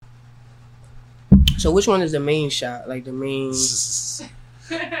So which one is the main shot? Like the main.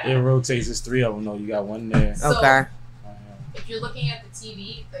 It rotates. It's 3 of them. though. You got one there. So, okay. If you're looking at the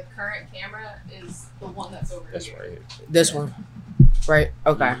TV, the current camera is the one that's over here. That's right. This one. Right.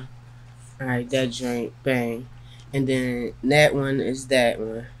 Okay. Mm-hmm. All right. That joint. Bang. And then that one is that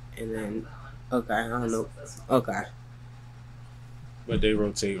one. And then. Okay. I don't know. Okay. But they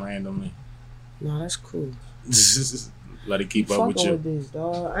rotate randomly. No, that's cool. Let it keep up with you. With this,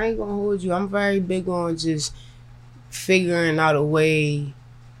 dog. I ain't gonna hold you. I'm very big on just figuring out a way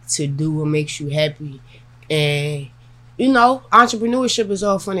to do what makes you happy. And, you know, entrepreneurship is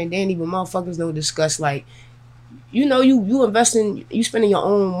all fun and dandy, but motherfuckers don't discuss, like, you know, you investing, you spending your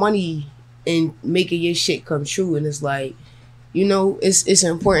own money and making your shit come true. And it's like, you know, it's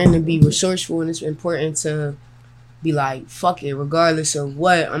important to be resourceful, and it's important to be like, fuck it, regardless of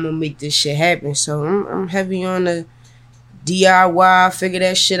what, I'm gonna make this shit happen. So I'm heavy on the DIY, figure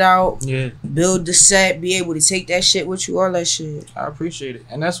that shit out. Yeah. Build the set, be able to take that shit with you, all that shit. I appreciate it.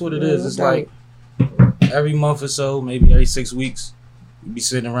 And that's what it is. It's like every month or so, maybe every 6 weeks, you be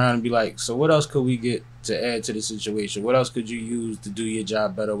sitting around and be like, so what else could we get to add to the situation? What else could you use to do your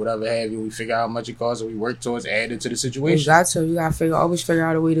job better? Whatever have you. We figure out how much it costs and we work towards adding to the situation. You gotta always figure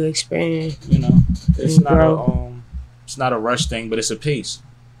out a way to expand. You know, it's not a rush thing, but it's a pace.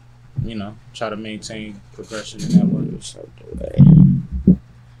 You know, try to maintain progression in that way.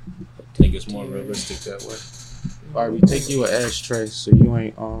 I think it's more realistic that way. Barbie, take you an ashtray so you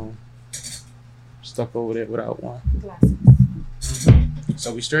ain't stuck over there without one. Glasses. Mm-hmm.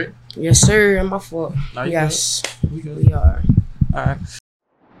 So we straight? Yes, sir. My fault. Yes, we are. All right.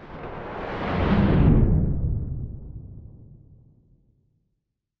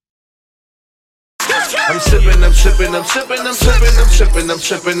 I'm sipping, I'm sipping, I'm sipping, I'm sipping, I'm sipping, I'm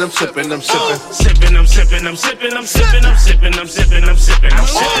sipping, I'm sipping, I'm sipping. Sipping, I'm sipping, I'm sipping, I'm sipping, I'm sipping, I'm sipping, I'm sipping, I'm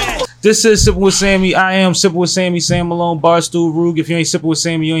sipping. This is Sipping with Sammy. I am Sipping with Sammy, Sam Malone, Barstool Rug. If you ain't sipping with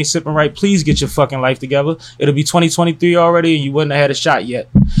Sammy, you ain't sipping right. Please get your fucking life together. It'll be 2023 already and you wouldn't have had a shot yet.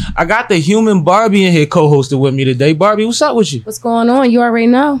 I got the human Barbie in here co-hosted with me today. Barbie, what's up with you? What's going on? You already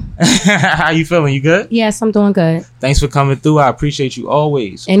know. How you feeling? You good? Yes, I'm doing good. Thanks for coming through. I appreciate you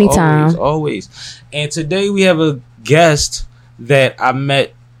always. Anytime. Always. And today we have a guest that I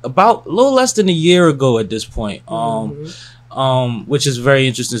met about a little less than a year ago at this point. Which is a very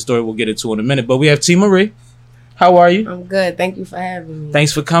interesting story we'll get into in a minute. But we have T. Marie. How are you? I'm good. Thank you for having me.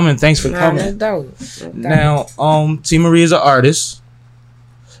 Thanks for coming. That's dope. Now, T. Marie is an artist,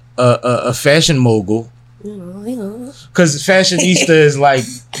 a fashion mogul. Because fashionista is like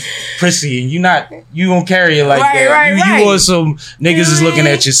prissy, and you don't carry it like that. You want some niggas is looking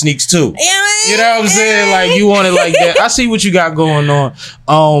at your sneaks too. You know what I'm saying? Like you want it like that. I see what you got going on.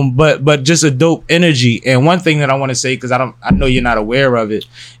 But just a dope energy. And one thing that I want to say, because I know you're not aware of it,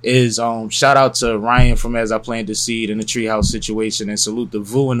 is shout out to Ryan from As I Planted Seed and the Treehouse Situation, and salute to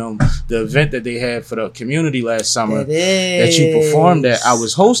Vu and them, the event that they had for the community last summer that you performed at. I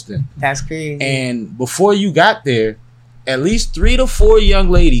was hosting. That's crazy. And before you got there, at least 3 to 4 young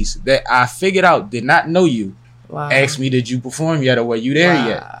ladies that I figured out did not know you asked me, did you perform yet or were you there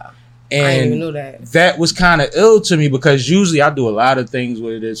yet? And I didn't even know that. That was kind of ill to me because usually I do a lot of things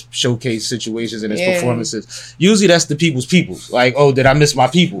where there's showcase situations and it's performances. Usually that's the people's. Like, oh, did I miss my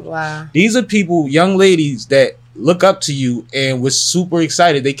people? Wow. These are people, young ladies that look up to you and was super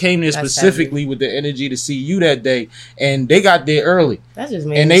excited. They came there specifically with the energy to see you that day, and they got there early. That just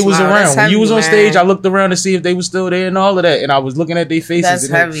made and me they was smile. around. When you was on stage, I looked around to see if they was still there and all of that, and I was looking at their faces. That's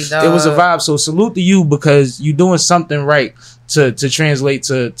heavy, dog. It was a vibe. So salute to you because you doing something right to translate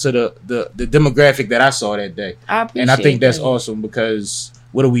to the demographic that I saw that day. I appreciate and I think that's that. awesome because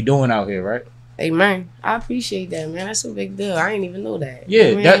what are we doing out here, right? Hey man, I appreciate that, man. That's a big deal. I didn't even know that. Yeah,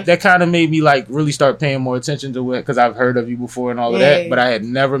 you know that kind of made me like really start paying more attention to it because I've heard of you before and all of that, but I had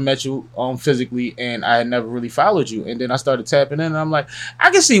never met you physically and I had never really followed you. And then I started tapping in and I'm like,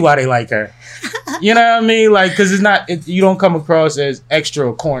 I can see why they like her. You know what I mean? Like, because you don't come across as extra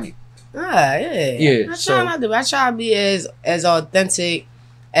or corny. Yeah. I try not to. I try to be as authentic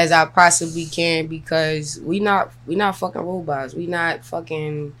as I possibly can because we not fucking robots. We not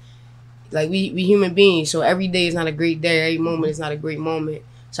fucking. Like, we human beings, so every day is not a great day. Every moment is not a great moment.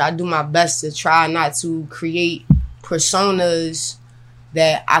 So I do my best to try not to create personas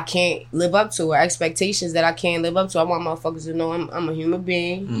that I can't live up to or expectations that I can't live up to. I want motherfuckers to know I'm a human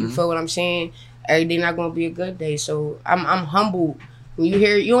being. Mm-hmm. You feel what I'm saying? Every day not gonna be a good day. So I'm humbled. When you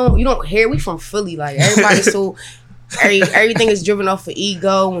hear, you don't hear, we from Philly. Like, everybody's so, everything is driven off of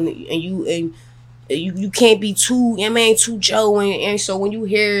ego and you can't be too too Joe, and so when you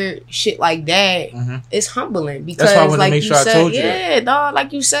hear shit like that, it's humbling because that's why I want to like make you sure said, I told you dog,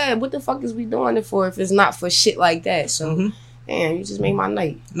 like you said, what the fuck is we doing it for if it's not for shit like that? So damn, you just made my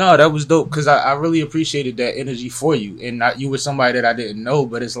night. No, that was dope because I really appreciated that energy for you, and not you were somebody that I didn't know,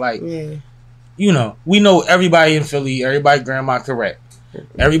 but it's like you know, we know everybody in Philly, everybody grandma correct.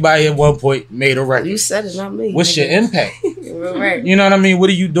 Everybody at one point made a record. You said it, not me. What's your impact? Right. You know what I mean? What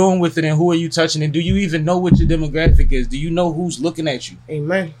are you doing with it, and who are you touching? And do you even know what your demographic is? Do you know who's looking at you?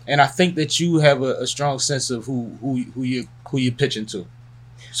 Amen. And I think that you have a strong sense of who you're pitching to.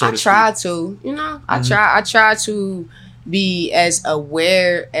 So I try to, you know, I try to be as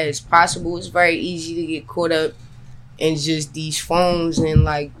aware as possible. It's very easy to get caught up in just these phones and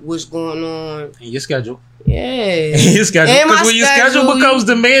like what's going on in your schedule. Yeah, your schedule. Because when your schedule becomes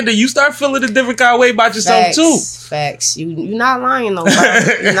demanding, you start feeling a different kind of way about yourself too. Facts. You're not lying though, bro.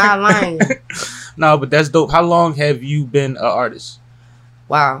 You're not lying. No, but that's dope. How long have you been an artist?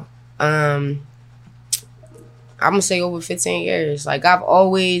 Wow. I'm gonna say over 15 years. Like I've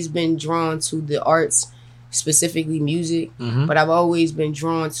always been drawn to the arts, specifically music, but I've always been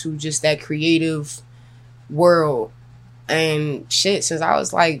drawn to just that creative world and shit since I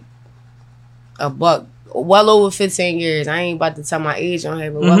was like a buck. Well over 15 years. I ain't about to tell my age on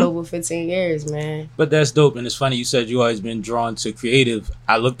here, but well over 15 years, man. But that's dope. And it's funny you said you always been drawn to creative.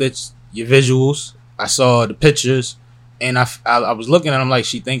 I looked at your visuals. I saw the pictures. And I was looking at them like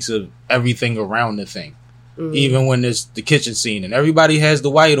she thinks of everything around the thing. Even when it's the kitchen scene. And everybody has the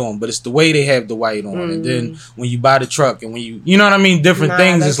white on, but it's the way they have the white on. And then when you buy the truck and when you know what I mean? Different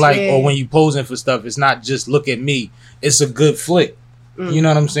things. It's like, or when you posing for stuff, it's not just look at me. It's a good flick. You know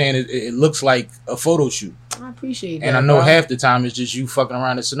what I'm saying? It looks like a photo shoot. I appreciate that. And I know half the time it's just you fucking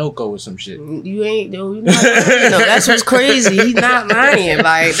around at Sunoco or some shit. You ain't, though. You not lying. No, that's what's crazy. He's not lying.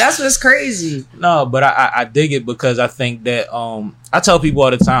 Like, that's what's crazy. No, but I dig it because I think that I tell people all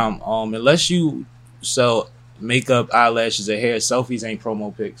the time, unless you sell makeup, eyelashes, or hair, selfies ain't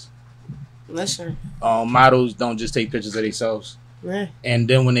promo pics. Listen. Models don't just take pictures of themselves. Yeah. And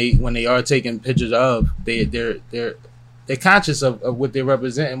then when they are taking pictures of, they're conscious of what they're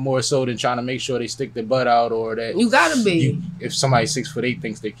representing more so than trying to make sure they stick their butt out or that you gotta be. If somebody 6'8"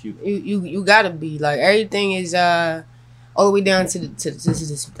 thinks they're cute, you gotta be like everything is all the way down to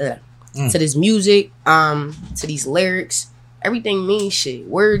this music, to these lyrics. Everything means shit.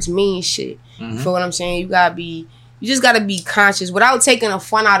 Words mean shit. You feel what I'm saying? You just gotta be conscious without taking a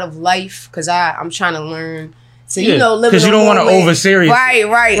fun out of life. Cause I'm trying to learn. So, you know, living because you don't want to over serious.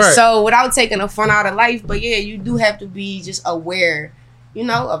 Right. So, without taking the fun out of life, but yeah, you do have to be just aware, you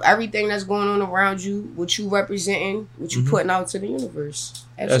know, of everything that's going on around you, what you representing, what you putting out to the universe.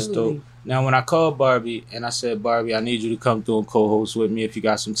 Absolutely. That's dope. Now, when I called Barbie and I said, Barbie, I need you to come through and co-host with me if you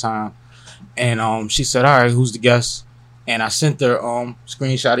got some time. And she said, all right, who's the guest? And I sent her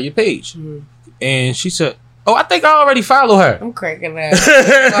screenshot of your page. And she said, oh, I think I already follow her. I'm cracking up.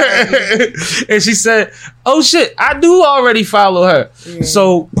 And she said, oh shit, I do already follow her.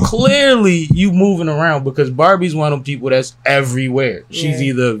 So clearly you moving around because Barbie's one of them people that's everywhere. She's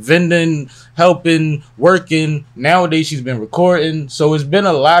either vending, helping, working. Nowadays she's been recording. So it's been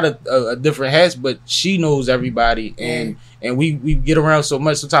a lot of different hats, but she knows everybody. And we get around so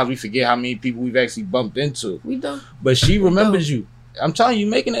much, sometimes we forget how many people we've actually bumped into. We do. But she remembers you. I'm telling you,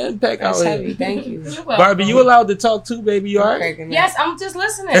 making an impact That's out heavy. here. Thank you. Barbie, you allowed to talk too, baby? You all right? Yes, I'm just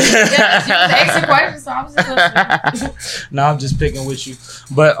listening. Yeah, she was asking questions, so I was just listening. No, I'm just picking with you.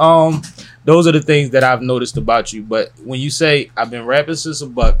 But those are the things that I've noticed about you. But when you say, I've been rapping since a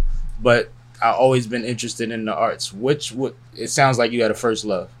buck, but I've always been interested in the arts, it sounds like you had a first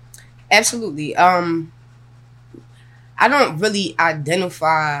love. Absolutely. I don't really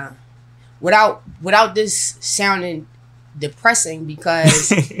identify without this sounding depressing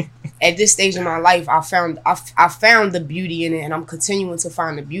because at this stage in my life I found the beauty in it and I'm continuing to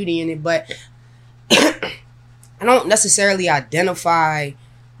find the beauty in it, but I don't necessarily identify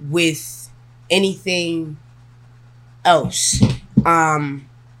with anything else.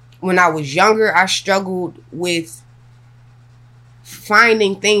 When I was younger, I struggled with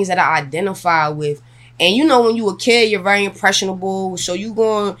finding things that I identify with. And you know, when you a kid, you're very impressionable, so you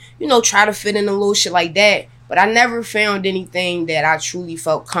going, try to fit in a little shit like that. But I never found anything that I truly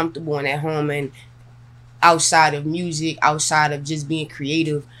felt comfortable in at home and outside of music, outside of just being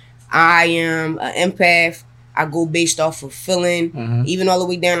creative. I am an empath. I go based off of feeling, even all the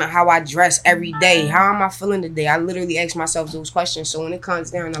way down to how I dress every day. How am I feeling today? I literally ask myself those questions. So when it comes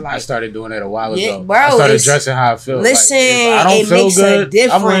down to like, I started doing that a while ago. Bro, I started dressing how I feel. Listen, I don't feel good. A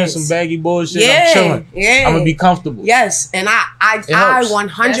difference. I'm wearing some baggy bullshit. I'm chilling. Yeah. I'm gonna be comfortable. Yes, and I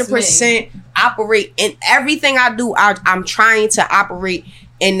 100% operate in everything I do. I'm trying to operate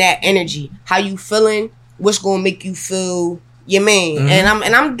in that energy. How you feeling? What's gonna make you feel your man? Mm-hmm.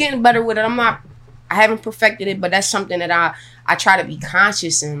 And I'm getting better with it. I haven't perfected it, but that's something that I try to be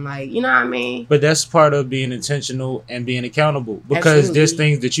conscious and, like, you know what I mean? But that's part of being intentional and being accountable, because there's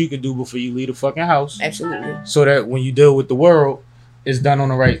things that you can do before you leave the fucking house. Absolutely. So that when you deal with the world, it's done on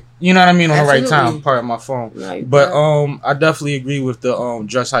the right, you know what I mean, on the right time. Part of my phone. Right, but I definitely agree with the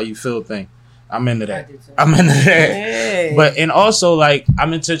dress how you feel thing. I'm into that. I'm into that. Hey. But and also, like,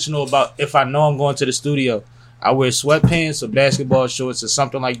 I'm intentional about if I know I'm going to the studio, I wear sweatpants or basketball shorts or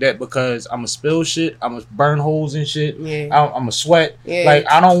something like that, because I'm going to spill shit. I'm going to burn holes and shit. Yeah. I'm going to sweat. Yeah.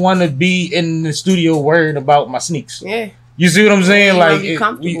 Like, I don't want to be in the studio worried about my sneaks. Yeah. You see what I'm saying? Like,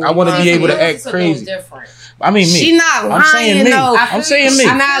 I want to be able to act crazy. I mean, me. She not lying, I'm saying me. though. I'm saying me.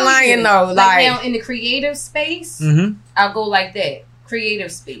 I'm not lying, though. Like now, in the creative space, I'll go like that.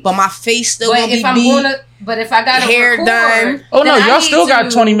 Creative space. But my face still gonna be beat. But if I got hair record, done. Oh no, y'all still got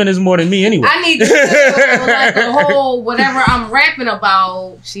 20 minutes more than me anyway. I need to feel like the whole whatever I'm rapping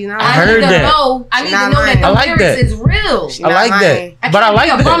about. She not. I heard that. I need to know that the lyrics is real. I like that. But I like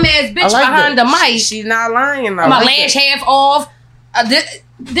that. A bum ass bitch behind the mic. She's not lying. My lash half off.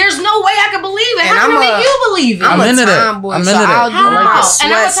 There's no way I can believe it. How can I make you believe it? I'm into that. Tomboy, I'm into that. I'll do my sweats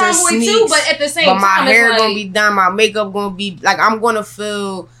and I'm a tomboy too, but at the same time, my hair gonna be done, my makeup gonna be like, I'm gonna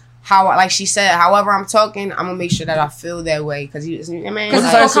feel how, like she said, however I'm talking, I'm gonna make sure that I feel that way, because it's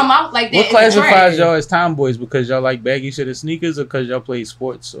gonna come out like that. What classifies y'all as tomboys? Because y'all like baggy shit and sneakers, or because y'all play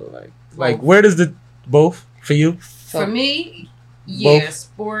sports, or like where does the both for you? For me, yeah, both?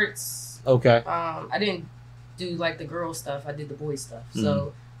 Sports. Okay. I didn't do like the girl stuff. I did the boy stuff.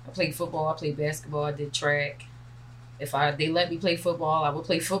 So I played football. I played basketball. I did track. If they let me play football, I would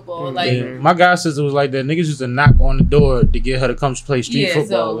play football. Like my god sister was like that. Niggas used to knock on the door to get her to come play street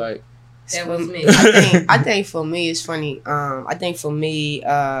football. So like that was me. I think for me it's funny. I think for me,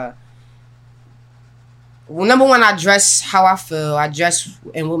 well, number one, I dress how I feel. I dress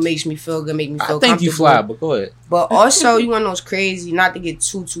and what makes me feel good, make me feel comfortable. I think you fly, but go ahead. But also, you want those crazy, not to get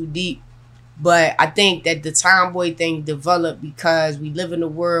too deep. But I think that the tomboy thing developed because we live in a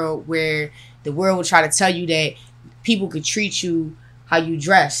world where the world will try to tell you that people could treat you how you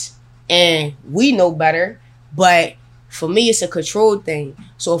dress. And we know better. But for me, it's a control thing.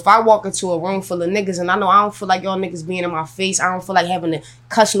 So if I walk into a room full of niggas and I know I don't feel like y'all niggas being in my face, I don't feel like having to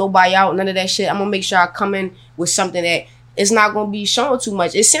cuss nobody out, none of that shit, I'm going to make sure I come in with something that it's not going to be shown too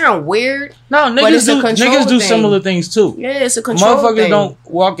much. It sounds weird. No, niggas do similar things too. Yeah, it's a control Motherfuckers thing. Don't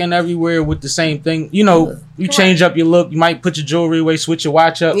walk in everywhere with the same thing. You know, you change up your look. You might put your jewelry away, switch your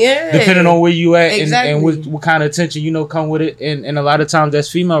watch up. Yeah. Depending on where you at and what kind of attention, come with it. And a lot of times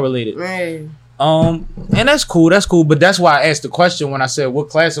that's female related. Right. And that's cool. But that's why I asked the question when I said what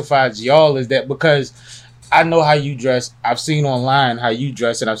classifies y'all is that, because I know how you dress. I've seen online how you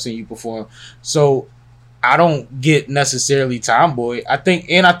dress and I've seen you perform. So I don't get necessarily tomboy. I think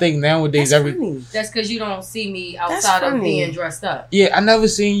nowadays that's because you don't see me outside of being dressed up. Yeah, I never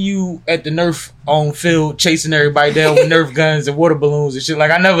seen you at the Nerf on field chasing everybody down with Nerf guns and water balloons and shit.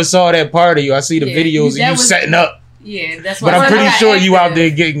 Like, I never saw that part of you. I see the videos of you setting up. Yeah, that's what. But I'm pretty sure you out there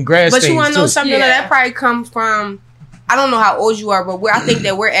getting grass stains. But you want to know something that probably comes from, I don't know how old you are, but I think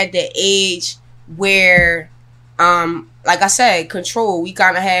that we're at the age where like I said, control. We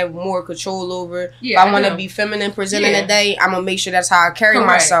kind of have more control over. Yeah, if I want to be feminine presenting today, I'm gonna make sure that's how I carry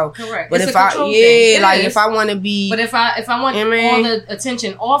myself. Correct. But it's if if I want to be, but if I want all the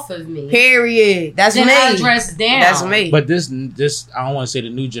attention off of me, period. That's then me. I dress down. That's me. But this I don't want to say the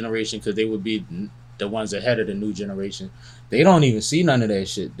new generation, because they would be the ones ahead of the new generation. They don't even see none of that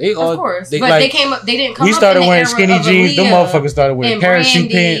shit. They all, of course, but they came up. They didn't come. We started wearing skinny jeans. Them motherfuckers started wearing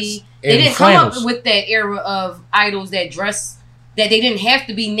parachute pants. They didn't come up with that era of idols that dress that they didn't have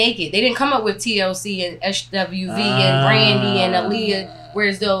to be naked. They didn't come up with TLC and SWV and Brandy and Aaliyah,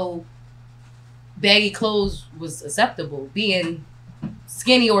 whereas though baggy clothes was acceptable, being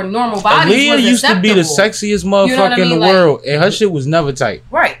skinny or normal bodies Aaliyah was used acceptable. to be the sexiest motherfucker in the world, and her shit was never tight.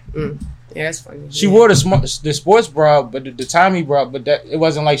 Right. Yeah, that's funny. She wore the sports bra, but the Tommy bra, but that it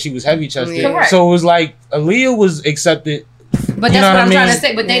wasn't like she was heavy chested. Yeah. So it was like Aaliyah was accepted. But that's what I'm trying to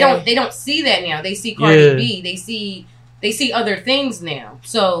say. But they don't see that now. They see Cardi B. They see other things now.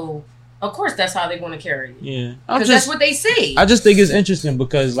 So of course that's how they're going to carry it. Yeah, because that's what they see. I just think it's interesting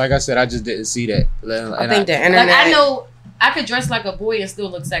because, like I said, I just didn't see that. I think the internet. Like, I know I could dress like a boy and still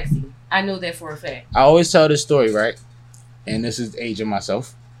look sexy. I know that for a fact. I always tell this story, right? And this is aging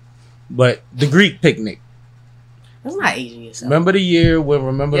myself, but the Greek picnic. That's not aging yourself. Remember the year when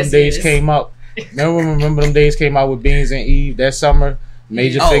Remember Them Days came out? Remember them days came out with Beans and Eve that summer?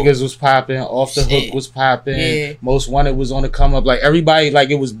 Major Figures was popping. Off the Hook was popping. Yeah. Most Wanted was on the come up. Like everybody, like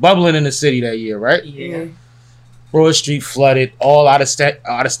it was bubbling in the city that year, right? Yeah. Broad Street flooded. All out of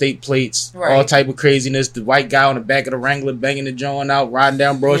state plates. Right. All type of craziness. The white guy on the back of the Wrangler banging the joint out, riding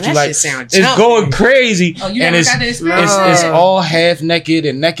down Broad Street. That Like shit sound it's jumping. going crazy. Oh, you and never got to experience it's that? all half naked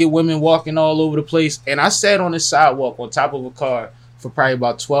and naked women walking all over the place. And I sat on the sidewalk on top of a car for probably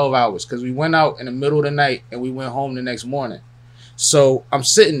about 12 hours because we went out in the middle of the night and we went home the next morning. So I'm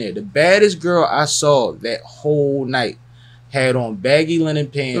sitting there. The baddest girl I saw that whole night had on baggy linen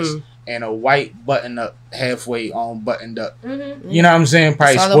pants and a white button up, halfway buttoned up. Mm-hmm. You know what I'm saying?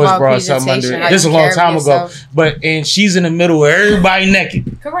 Probably It's all sports about bra or something under presentation, it. how This is a you long carry time yourself. ago. And she's in the middle of everybody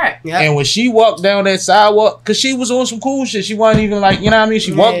naked. Correct. Yep. And when she walked down that sidewalk, because she was on some cool shit, she wasn't even like, you know what I mean?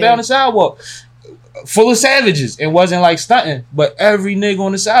 She walked down the sidewalk full of savages and wasn't like stunting, but every nigga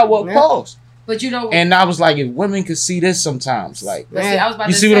on the sidewalk paused. But you know, And I was like, if women could see this sometimes, like, but see, I was about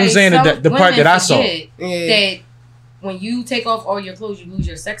you to see what I'm say, saying? some The part women that I saw. forget that when you take off all your clothes, you lose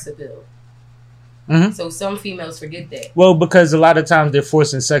your sex appeal. Mhm. So some females forget that. Well, because a lot of times they're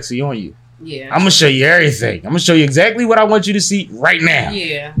forcing sexy on you. Yeah. I'm gonna show you everything. I'm gonna show you exactly what I want you to see right now.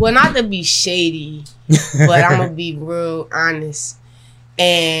 Yeah. Well, not to be shady, but I'm gonna be real honest.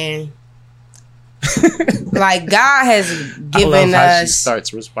 And like God has given I love how she us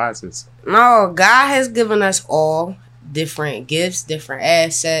starts responses. God has given us all different gifts, different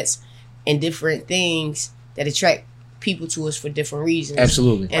assets, and different things that attract people to us for different reasons.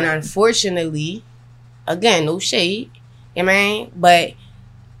 Absolutely. And unfortunately, again, no shade, you know what I mean? But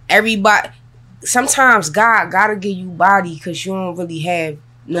everybody, sometimes God gotta give you body because you don't really have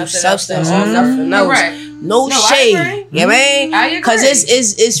no Nothing substance else. or nothing else. Correct. No No, I shade. agree. You know what I mean? I agree. Because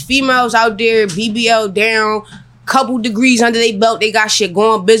it's females out there, BBL down, couple degrees under their belt, they got shit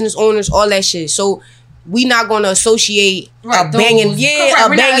going, business owners, all that shit. So we not gonna associate Right, a banging, those- correct, a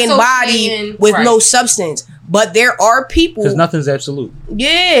we're not banging body associating- with right. no substance. But there are people, Because nothing's absolute.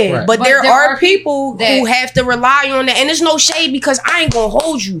 yeah, Right. but there are people that- who have to rely on that, and there's no shade because I ain't gonna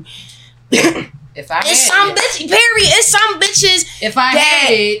hold you. If I It's had some it, bitch, period. It's some bitches. if I that-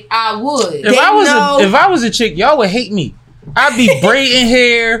 had it, I would. If They know- if I was a chick, y'all would hate me. I'd be braiding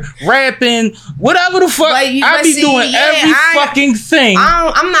hair, rapping, whatever the fuck. But you- I'd but be see, doing yeah, every fucking thing.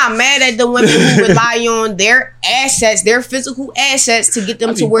 I'm not mad at the women who rely on their assets, their physical assets, to get them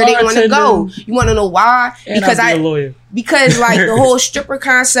I to be where they want to go. bartending. You want to know why? And Because I'd be a lawyer. because like the whole stripper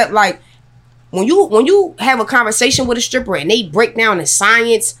concept, like when you have a conversation with a stripper and they break down the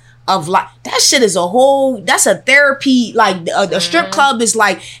science of like that shit is that's a therapy. Like the strip club is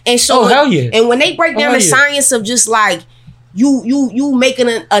like, and so Oh, hell yeah. and when they break down hell the yeah. science of just like you making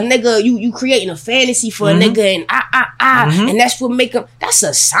a nigga, you creating a fantasy for a nigga and and that's what make them, that's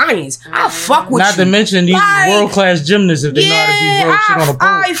a science. I fuck with Not you. to mention these Like, world class gymnasts if they know how to do real shit on the pole.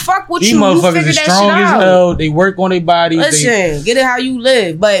 I fuck with These you. You motherfuckers figure are that strong shit as out. hell. They work on their bodies. Listen, get it how you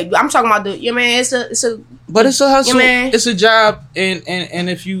live. But I'm talking about it's a But it's a hustle. Yeah, man. It's a job, and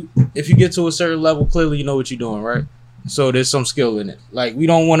if you get to a certain level, clearly you know what you're doing, right? So there's some skill in it. Like we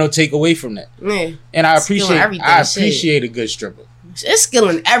don't want to take away from that. man. And I Skill in appreciate everything, a good stripper. It's skill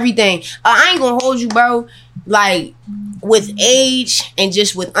in everything. I ain't gonna hold you, bro. Like with age and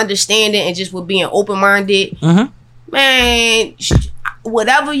just with understanding and just with being open minded, man.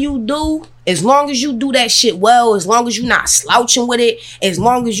 Whatever you do, as long as you do that shit well, as long as you not slouching with it, as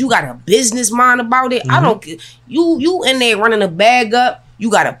long as you got a business mind about it, I don't. You in there running a bag up. You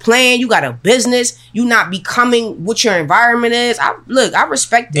got a plan. You got a business. You not becoming what your environment is. I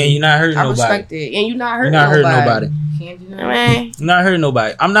respect it. And you're not hurting I nobody. respect it. And you're not hurting You're not hurting nobody. nobody. Can't do that. Man. You're not hurting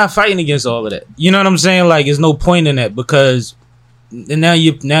nobody. I'm not fighting against all of that. You know what I'm saying? Like, there's no point in that because now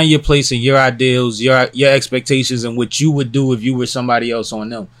you're placing your ideals, your expectations, and what you would do if you were somebody else on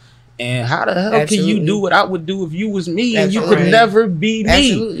them. And how the hell can you do what I would do if you was me and you could Absolutely. never be me?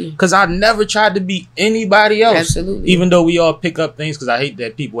 Absolutely. Because I never tried to be anybody else. Absolutely. Even though we all pick up things, because I hate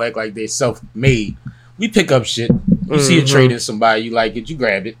that people act like they're self-made. We pick up shit. You see a trade in somebody, you like it, you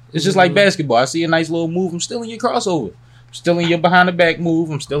grab it. It's just like basketball. I see a nice little move, I'm still in your crossover. I'm still in your behind the back move.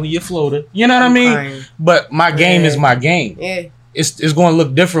 I'm still in your floater. You know what I mean? Fine. But my game is my game. Yeah, It's going to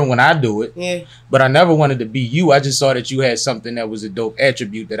look different when I do it. yeah. But I never wanted to be you. I just saw that you had something that was a dope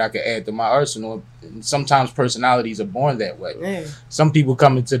attribute that I could add to my arsenal. And sometimes personalities are born that way. Yeah. Some people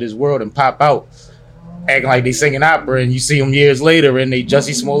come into this world and pop out acting like they singing opera, and you see them years later and they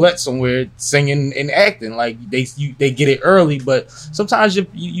Jussie Smollett somewhere singing and acting like they get it early. But sometimes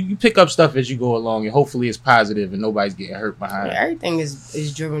you pick up stuff as you go along, and hopefully it's positive and nobody's getting hurt behind it. Everything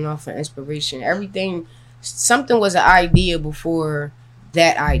is driven off of inspiration. Something was an idea before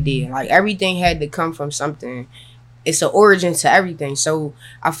that idea. Like everything had to come from something. it's an origin to everything. So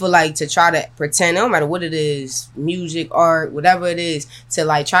I feel like to try to pretend, no matter what it is, music, art, whatever it is, to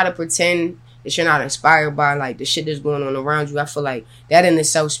like try to pretend that you're not inspired by like the shit that's going on around you. I feel like that in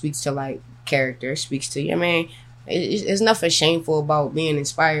itself speaks to like character, speaks to, you know what I mean? It's nothing shameful about being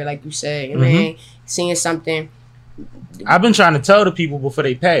inspired, like you said, you know what I mean? Seeing something. I've been trying to tell the people before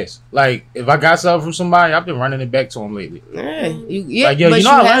they pass. Like, if I got something from somebody, I've been running it back to them lately. Yeah, like, yo, you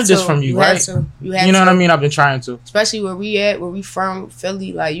know I learned this from you, right? You know what I mean? I've been trying to. Especially where we from,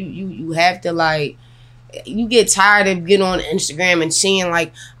 Philly. Like, you have to, like, you get tired of getting on Instagram and seeing,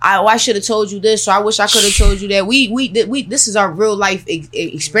 like, I should have told you this, so I wish I could have told you that. We this is our real life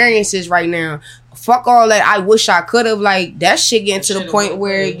experiences right now. Fuck all that. I wish I could have. Like, that shit getting to the point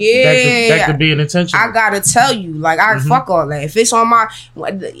where, that could be an intentional. I gotta tell you, like, fuck all that. If it's on my,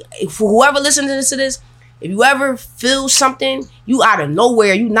 if whoever listens to this, if you ever feel something, you out of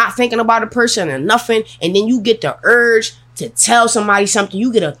nowhere, you not thinking about a person or nothing, and then you get the urge to tell somebody something,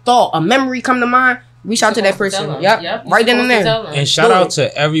 you get a thought, a memory come to mind, reach out to that person. Yep. Right then and there. And shout out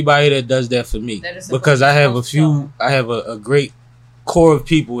to everybody that does that for me, because I have a great core of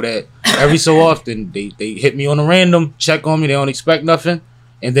people that every so often they hit me on a random, check on me, they don't expect nothing,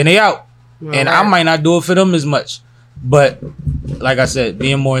 and then they out. And I might not do it for them as much, but like I said,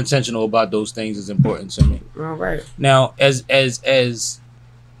 being more intentional about those things is important to me. All right. Now, as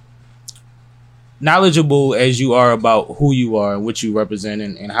knowledgeable as you are about who you are and what you represent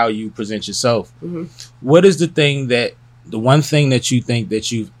and how you present yourself, what is the one thing that you think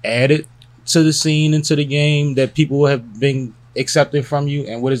that you've added to the scene and to the game that people have been accepting from you,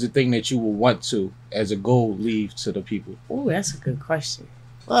 and what is the thing that you will want to, as a goal, leave to the people? Oh, that's a good question.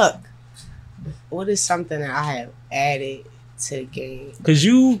 Look, what is something that I have added to the game? Because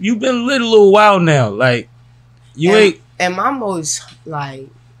you've been lit a little while now. Like, you ain't... And my most, like,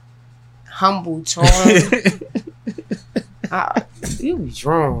 humble tone... you was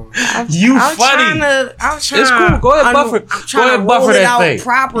wrong. You funny. I'm trying. It's cool. Go ahead, buffer. Go ahead, buffer that thing.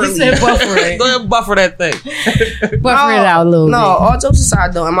 Properly. He said buffer it. Go ahead, buffer that thing. Buffer it out a little bit. No, all jokes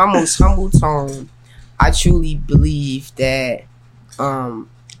aside, though, in my most humble tone, I truly believe that I'm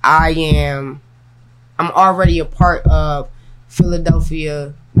already a part of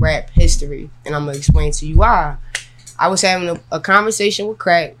Philadelphia rap history, and I'm gonna explain to you why. I was having a conversation with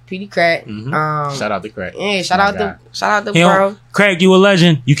Crack, Petey Crack. Shout out to Crack. Yeah, shout out to bro. Crack, you a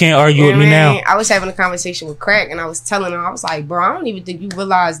legend. You can't argue with me now. I was having a conversation with Crack, and I was telling him, I was like, bro, I don't even think you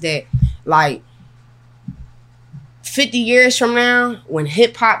realize that, like, 50 years from now, when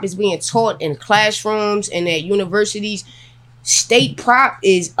hip hop is being taught in classrooms and at universities, state prop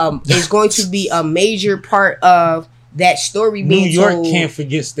is going to be a major part of that story being New York told. Can't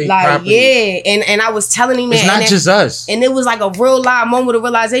forget state like, property. Yeah, and I was telling him it's that. Not just us. And it was like a real live moment of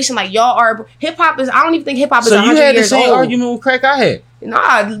realization. Like, y'all are... Hip-hop is... I don't even think hip-hop is 100 years old. So you had the same argument with Crack I had?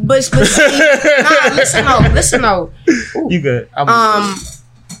 Nah, but listen though. Ooh. You good.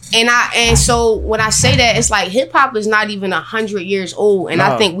 And so when I say that, it's like hip-hop is not even 100 years old. And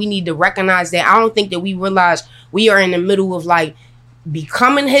I think we need to recognize that. I don't think that we realize we are in the middle of, like,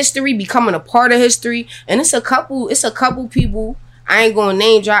 becoming history, becoming a part of history. And it's a couple people, I ain't gonna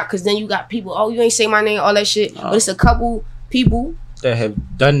name drop because then you got people, oh, you ain't say my name, all that shit. But it's a couple people that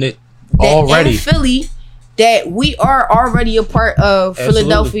have done it already in Philly that we are already a part of. Absolutely.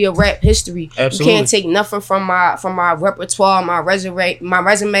 Philadelphia rap history. Absolutely. You can't take nothing from my repertoire, my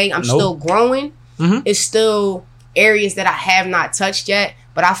resume. I'm still growing. It's still areas that I have not touched yet,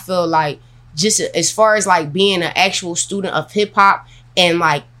 but I feel like just as far as like being an actual student of hip hop and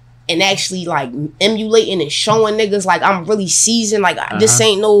actually like emulating and showing niggas like I'm really seasoned, like this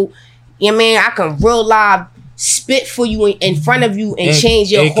ain't no, you know what I mean? I can real live spit for you in front of you and change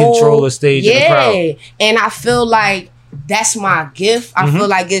your whole control the stage and the crowd. And I feel like that's my gift. I feel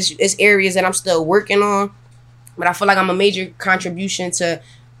like it's areas that I'm still working on, but I feel like I'm a major contribution to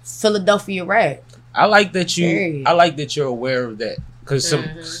Philadelphia rap. I like that you're aware of that. Because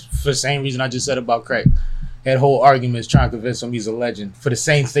for the same reason I just said about Crack, had whole arguments trying to convince him he's a legend for the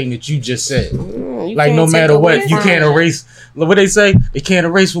same thing that you just said. Like, no matter what, you can't erase. What they say, they can't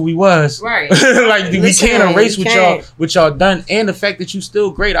erase what we was. Right. Like, we can't erase what y'all done, and the fact that you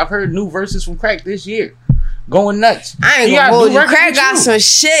still great. I've heard new verses from Crack this year. Going nuts. I ain't gonna hold you. Crack got some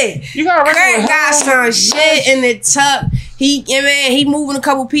shit. You got Crack got some shit in the tuck. He moving a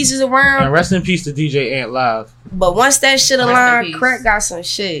couple pieces around. And rest in peace to DJ Ant Live. But once that shit aligned, Crack got some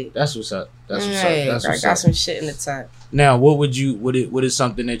shit. That's what's up. Crack got some shit in the tuck. Now, what is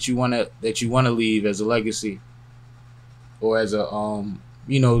something that you wanna leave as a legacy, or as a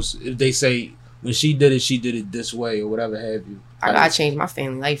if they say when she did it this way or whatever have you. I gotta change my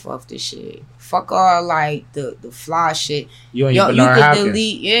family life off this shit. Fuck all like the fly shit. You and you Bernard could Hopkins.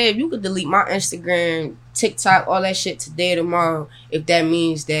 you could delete my Instagram, TikTok, all that shit today or tomorrow if that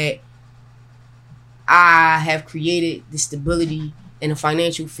means that I have created the stability and the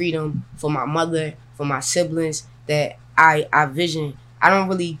financial freedom for my mother, for my siblings that I vision. I don't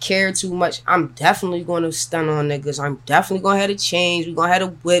really care too much. I'm definitely going to stun on niggas. I'm definitely going to have the chains. We're going to have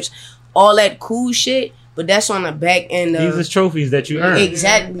the whips. All that cool shit. But that's on the back end of... These are trophies that you earn.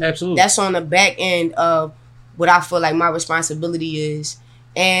 Exactly. Absolutely. That's on the back end of what I feel like my responsibility is.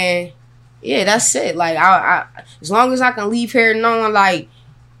 And, yeah, that's it. Like, I as long as I can leave here knowing, like,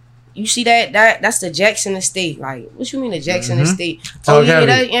 you see that's the Jackson estate. Like, what you mean the Jackson estate? Talk heavy.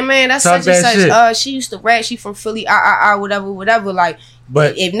 That's Talk such and such. shit. She used to rap. She from Philly. whatever. Like,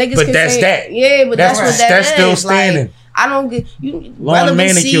 but if niggas but can that's say, that. Yeah, but that's what that that's is. still standing. Like, I don't get you Lawn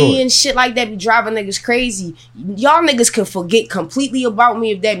relevancy manicure. and shit like that be driving niggas crazy. Y'all niggas can forget completely about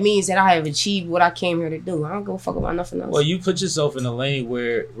me if that means that I have achieved what I came here to do. I don't give a fuck about nothing else. Well, you put yourself in a lane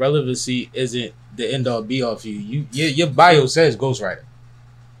where relevancy isn't the end all be all for you. Your bio says ghostwriter.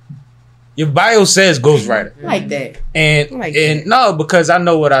 Your bio says ghostwriter. Like that. And no, because I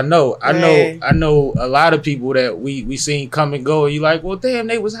know what I know. I know a lot of people that we seen come and go. And you like, well, damn,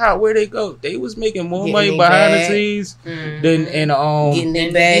 they was hot. Where they go? They was making more money behind the scenes than getting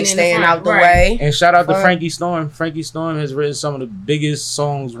their bag, staying out the way. And shout out to Frankie Storm. Frankie Storm has written some of the biggest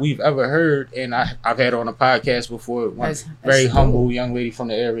songs we've ever heard, and I've had her on a podcast before. One very humble young lady from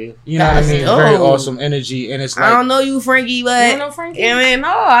the area. You know what I mean? Very awesome energy, and it's like I don't know you, Frankie, but you don't know Frankie? I mean, no,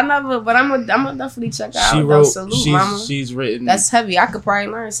 I never. But I'm gonna definitely check out. She's written. That's heavy. I could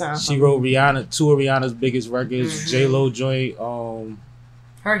probably learn something. She wrote two of Rihanna's biggest records. J-Lo joint.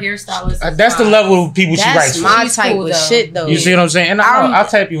 Her hairstylist. That's the level of people she writes for. That's my type of shit, though. You see what I'm saying? And I'll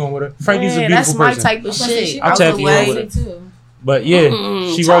tap you in with her. Frankie's a beautiful person. That's my type of shit. I'll tap you in with her too. But yeah,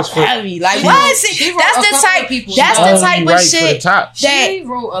 she wrote for heavy. Like what? That's the type. That's the type of shit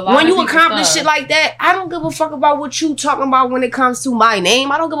that when you accomplish shit like that, I don't give a fuck about what you talking about when it comes to my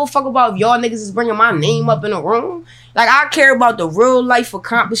name. I don't give a fuck about if y'all niggas is bringing my name up in a room. Like I care about the real life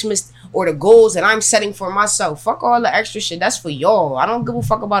accomplishments or the goals that I'm setting for myself. Fuck all the extra shit. That's for y'all. I don't give a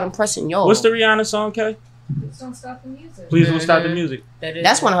fuck about impressing y'all. What's the Rihanna song, Kay? Please don't stop the music. Please don't stop the music.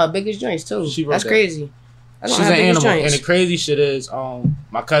 That's one of her biggest joints too. That's crazy. She's an animal, and the crazy shit is,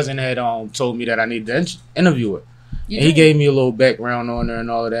 my cousin had told me that I needed to interview her. And he gave me a little background on her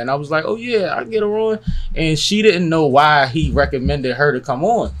and all of that, and I was like, oh yeah, I get her on. And she didn't know why he recommended her to come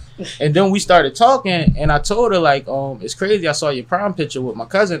on. And then we started talking, and I told her like, it's crazy. I saw your prom picture with my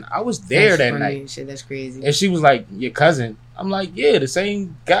cousin. I was there that night. Shit, that's crazy. And she was like, your cousin? I'm like, yeah, the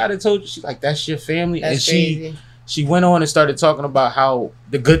same guy that told you. She's like, that's your family. That's and crazy. She went on and started talking about how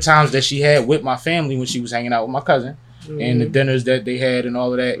the good times that she had with my family when she was hanging out with my cousin and the dinners that they had and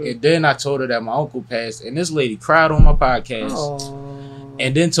all of that. And then I told her that my uncle passed, and this lady cried on my podcast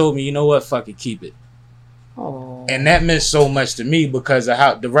and then told me, you know what, fuck it, keep it. And that meant so much to me because of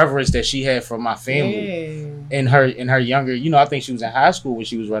how the reverence that she had for my family in her younger, I think she was in high school when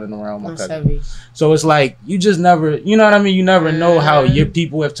she was running around with my cousin. Heavy. So it's like you just never, you know what I mean? You never know how your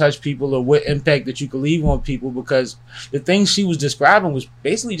people have touched people or what impact that you could leave on people, because the things she was describing was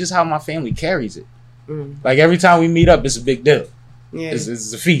basically just how my family carries it. Like every time we meet up, it's a big deal. Yeah.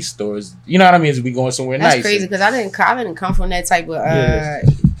 It's a feast, or you know what I mean? It's we going somewhere That's nice. That's crazy because I didn't come from that type of.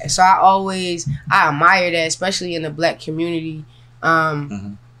 So I admire that, especially in the black community.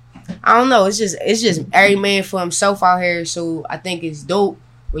 I don't know. It's just every man for himself out here. So I think it's dope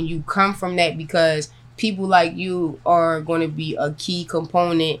when you come from that, because people like you are going to be a key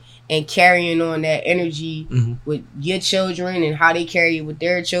component and carrying on that energy with your children and how they carry it with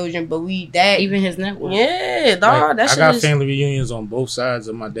their children. But even his network. Yeah, dog. Like, I got family reunions on both sides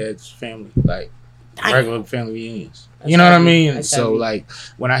of my dad's family, like regular family reunions. You know what I mean? So like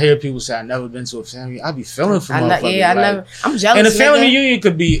when I hear people say I never been to a family, I be feeling for motherfuckers. I'm jealous. And a family reunion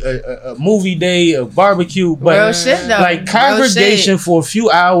could be a movie day, a barbecue, but real shit, though. Like congregation for a few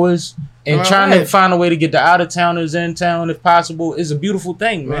hours and trying to find a way to get the out of towners in town if possible is a beautiful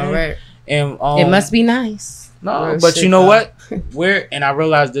thing, man. And it must be nice. No, real but shit, you know what? And I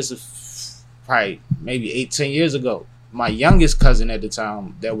realized this is probably maybe 8-10 years ago. My youngest cousin at the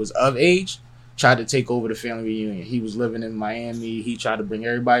time that was of age tried to take over the family reunion. He was living in Miami. He tried to bring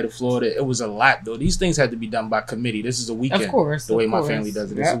everybody to Florida. It was a lot, though. These things had to be done by committee. This is a weekend. Of course. The way my family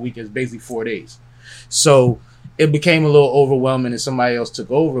does it. It's a weekend. It's basically 4 days. So it became a little overwhelming and somebody else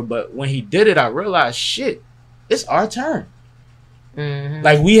took over. But when he did it, I realized, shit, it's our turn.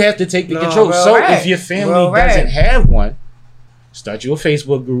 Like, we have to take the control. So if your family doesn't have one, Start you a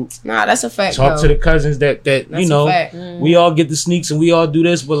Facebook group. Nah, that's a fact. Talk to the cousins that you know. We all get the sneaks and we all do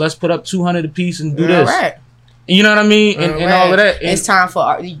this, but let's put up 200 a piece and do this. Right. You know what I mean? And all of that. And it's time for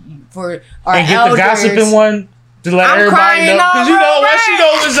our and get the gossiping one to let everybody know, because you know once she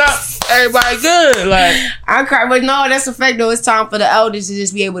knows what's up, everybody good. Like I'm crying, but no, that's a fact though. It's time for the elders to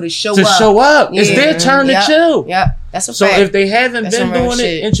just be able to show up. It's their turn to chill. Yep, that's a fact. So if they haven't been doing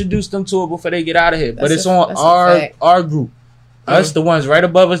it, introduce them to it before they get out of here. But it's on our group. Us, the ones right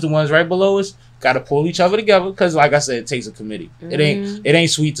above us, the ones right below us, got to pull each other together because, like I said, it takes a committee. It ain't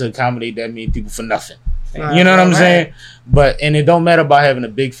sweet to accommodate that many people for nothing. You know what I'm saying? And it don't matter about having a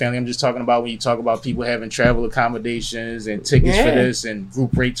big family. I'm just talking about when you talk about people having travel accommodations and tickets for this and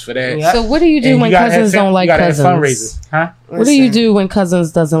group rates for that. Yep. So what do you do when cousins don't like cousins? You gotta have fundraisers, huh? What do you do when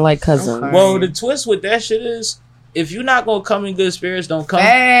cousins doesn't like cousins? Okay. Well, the twist with that shit is, if you're not gonna come in good spirits, don't come.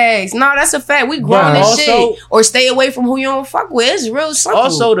 Thanks. No, that's a fact. We grown this shit. Or stay away from who you don't fuck with. It's real simple.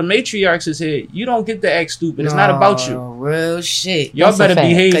 Also, the matriarchs is here. You don't get to act stupid. It's not about you. Real shit. Y'all better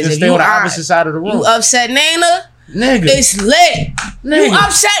behave and stay on the opposite side of the room. You upset Nana? Nigga, it's lit. Nigga. You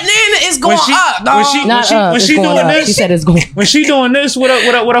upset Nana, it's going up, dog. When she doing this, she said it's going. When she doing this with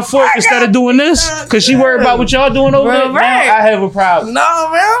a fork instead of doing this, because she worried about what y'all doing over there. Right. Now I have a problem. No,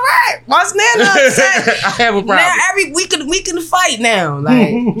 real right. Once Nana upset, I have a problem. Now we can fight now.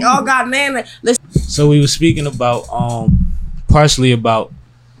 Like y'all got Nana. So we were speaking about partially about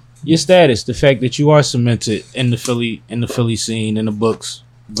your status, the fact that you are cemented in the Philly scene, in the books.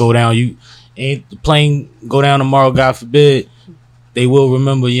 Go down, ain't the plane go down tomorrow, God forbid, they will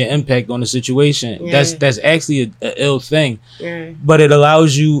remember your impact on the situation. Yeah. That's actually a ill thing. Yeah. But it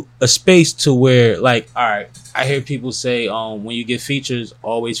allows you a space to where, like, all right, I hear people say, when you get features,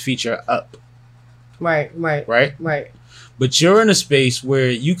 always feature up. Right. But you're in a space where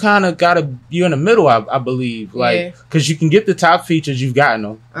you kind of you're in the middle, I believe, like, because you can get the top features, you've gotten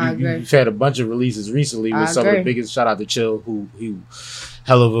them. You've had a bunch of releases recently with some of the biggest. Shout out to Chill, who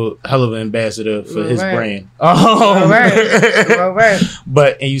hell of an ambassador for his brand. Right.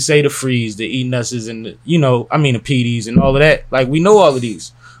 But and you say the Freeze, the E Nusses, and the PDs and all of that. Like, we know all of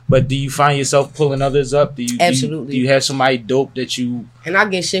these. But do you find yourself pulling others up? Absolutely. Do you have somebody dope that you... And I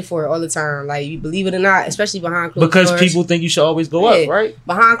get shit for it all the time. Like, you believe it or not, especially behind closed doors. Because people think you should always go up, right?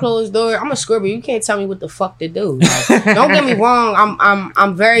 Behind closed doors, I'm a Scorpio. You can't tell me what the fuck to do. Like, don't get me wrong.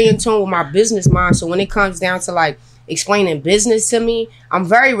 I'm very in tune with my business mind. So when it comes down to, like, explaining business to me, I'm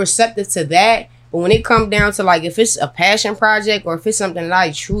very receptive to that. But when it comes down to, like, if it's a passion project or if it's something that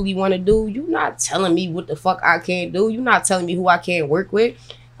I truly want to do, you're not telling me what the fuck I can't do. You're not telling me who I can't work with.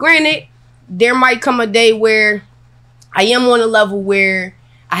 Granted, there might come a day where I am on a level where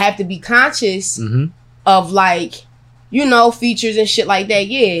I have to be conscious of, like, features and shit like that.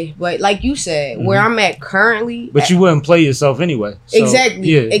 Yeah, but like you said, where I'm at currently. But you wouldn't play yourself anyway. So, exactly.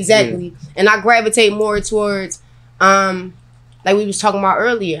 Yeah. And I gravitate more towards, like we was talking about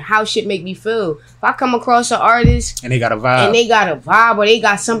earlier, how shit make me feel. If I come across an artist and they got a vibe, or they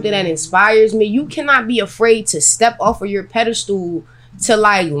got something that inspires me, you cannot be afraid to step off of your pedestal to,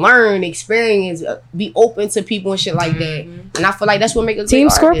 like, learn, experience, be open to people and shit like that. And I feel like that's what makes a Team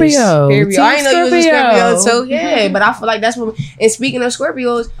great Scorpio. Artist. I didn't know you was a Scorpio too. Yeah, but I feel like that's what. And speaking of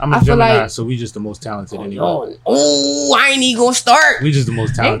Scorpios, I'm a Gemini, so we just the most talented anyway. I ain't even gonna start. We just the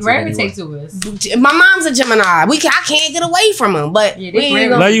most talented. They gravitate to us. My mom's a Gemini. I can't get away from him. But we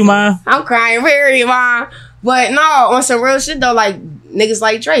ain't love you, Mom. I'm crying, very Mom. But no, on some real shit though, like niggas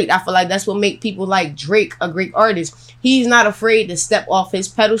like Drake, I feel like that's what make people like Drake a great artist. He's not afraid to step off his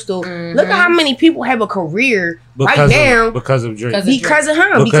pedestal. Look at how many people have a career right now because of Drake. Because of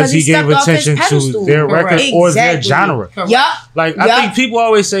him. Because he gave attention to their record or their genre. Yup. Like, I think people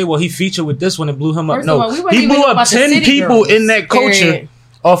always say, well, he featured with this one and blew him up. No, he blew up 10 people in that culture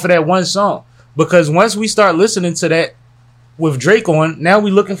off of that one song. Because once we start listening to that with Drake on, now we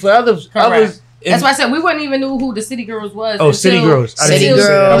looking for others. That's why I said we wouldn't even know who the City Girls was. Oh, City Girls.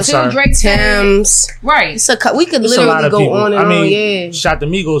 Until Drake Tim's. Right. We could literally go on and on. Yeah. Shot the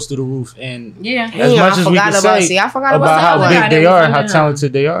Migos through the roof. And as much as we can say about how big they are and how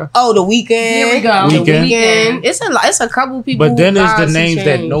talented they are. Oh, The Weeknd. Here we go. The Weeknd. It's a couple people. But then there's the names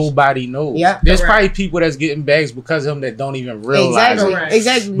that nobody knows. Yep. There's probably people that's getting bags because of him that don't even realize it.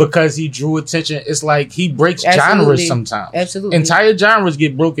 Exactly. Because he drew attention. It's like he breaks genres sometimes. Absolutely. Entire genres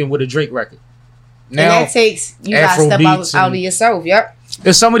get broken with a Drake record. Now, and that takes you gotta step out of yourself. Yep.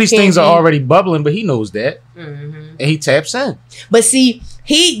 And some of these things are already bubbling, but he knows that, and he taps in. But see,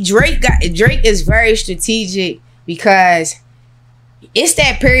 Drake is very strategic because it's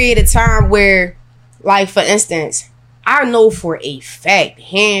that period of time where, like, for instance, I know for a fact,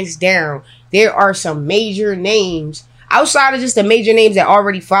 hands down, there are some major names outside of just the major names that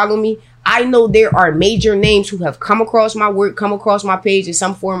already follow me, I know there are major names who have come across my work, come across my page in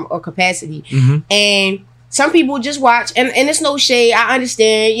some form or capacity. And some people just watch, and it's no shade. I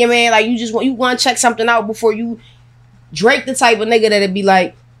understand, yeah, man. Like you want to check something out before you. Drake, the type of nigga that'd be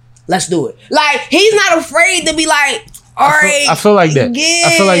like, let's do it. Like he's not afraid to be like, all right. I feel like that. Yeah,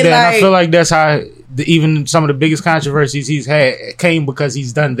 I feel like that. And I feel like that's how even some of the biggest controversies he's had came because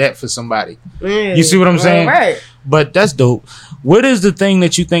he's done that for somebody. You see what I'm saying? Right. But that's dope. What is the thing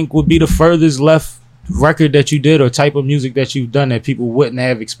that you think would be the furthest left record that you did or type of music that you've done that people wouldn't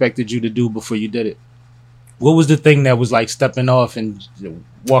have expected you to do before you did it? What was the thing that was like stepping off and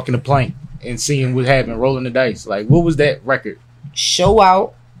walking the plank and seeing what happened, rolling the dice? Like, what was that record? Show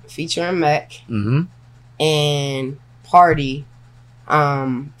Out featuring Mac and Party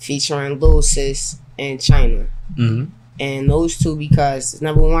featuring Lil Sis and China. And those two, because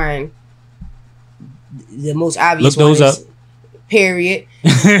number one, the most obvious look those up. Period.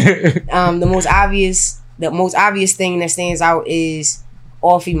 The most obvious thing that stands out is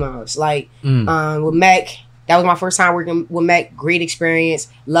all females. Like with Mac, that was my first time working with Mac. Great experience.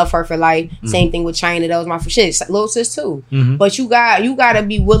 Love her for life. Same thing with China. That was my first shit. Lil Sis too. But you gotta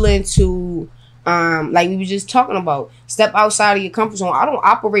be willing to, like we were just talking about, step outside of your comfort zone. I don't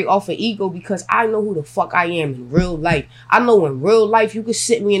operate off of ego because I know who the fuck I am in real life. I know in real life you could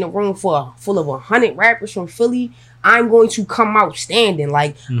sit me in a room full of 100 rappers from Philly. I'm going to come out standing.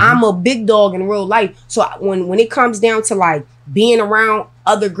 Like I'm a big dog in real life. So when it comes down to like being around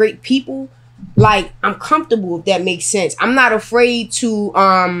other great people, like I'm comfortable, if that makes sense. I'm not afraid to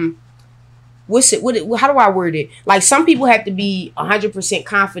how do I word it? Like some people have to be 100%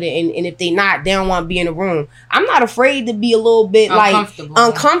 confident, and if they not, they don't want to be in the room. I'm not afraid to be a little bit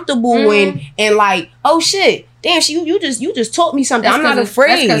uncomfortable and like, oh shit, damn, you just taught me something. I'm not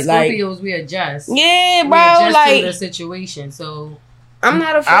afraid. That's like Scorpios, we adjust. Yeah, bro. We adjust like to the situation. So I'm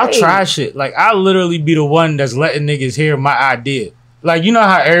not afraid. I'll try shit. Like I'll literally be the one that's letting niggas hear my idea. Like, you know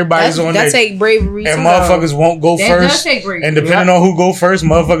how everybody's on that take bravery and motherfuckers won't go first. Does take bravery. And depending on who go first,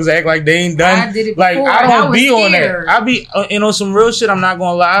 motherfuckers act like they ain't done. I did it like, before. I don't be on that. I be on some real shit. I'm not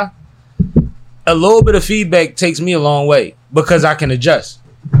gonna lie. A little bit of feedback takes me a long way because I can adjust.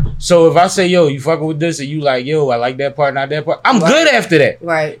 So if I say, yo, you fucking with this, and you like, yo, I like that part, not that part, I'm good after that.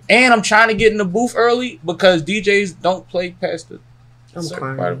 Right. And I'm trying to get in the booth early because DJs don't play past the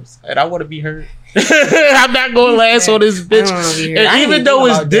and I want to be heard. I'm not going last on this bitch. And even though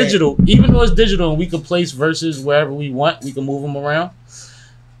it's digital, and we can place verses wherever we want, we can move them around.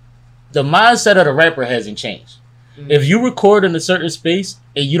 The mindset of the rapper hasn't changed. If you record in a certain space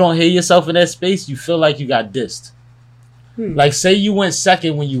and you don't hear yourself in that space, you feel like you got dissed. Like, say you went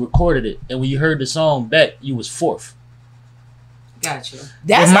second when you recorded it, and when you heard the song back, you was fourth. Gotcha.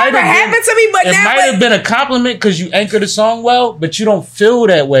 That's never happened to me, but it might have been a compliment because you anchored the song well, but you don't feel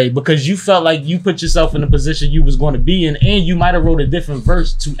that way because you felt like you put yourself in the position you was going to be in, and you might have wrote a different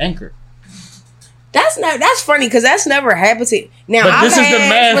verse to anchor. That's funny because that's never happened to now. But this is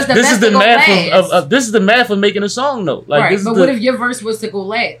the math. This is the math of making a song though. Like, right, but what if your verse was to go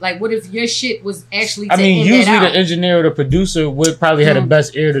last? Like, what if your shit was actually? Usually the engineer or the producer would probably have the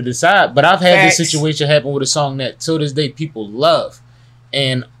best ear to decide. But I've had this situation happen with a song that till this day people love,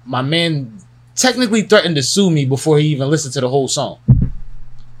 and my man technically threatened to sue me before he even listened to the whole song.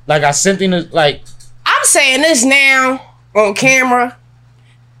 Like, I sent him I'm saying this now on camera.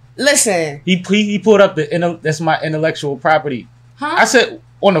 Listen, he pulled up that's my intellectual property. Huh? I said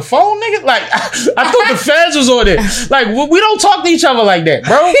on the phone, nigga. Like I thought the feds was on it. Like we don't talk to each other like that,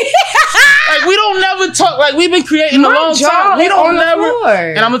 bro. Like we don't never talk. Like we've been creating a long time. We don't never.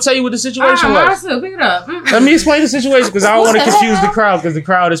 And I'm gonna tell you what the situation was. Pick it up. Let me explain the situation because I don't want to confuse the crowd because the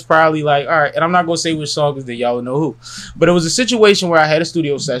crowd is probably like, all right. And I'm not gonna say which song because then y'all will know who. But it was a situation where I had a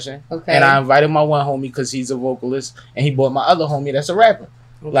studio session and I invited my one homie because he's a vocalist and he brought my other homie that's a rapper.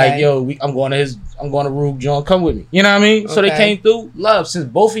 Okay. Like, yo, I'm going to Rube John, come with me. You know what I mean? Okay. So they came through. Love, since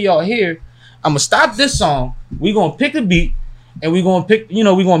both of y'all here, I'm going to stop this song. We're going to pick a beat and we're going to we're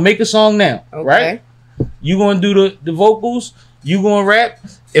going to make a song now. Okay. Right? You going to do the vocals. You going to rap.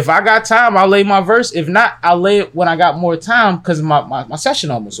 If I got time, I'll lay my verse. If not, I'll lay it when I got more time because my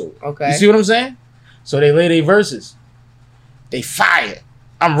session almost over. Okay. You see what I'm saying? So they lay their verses. They fire.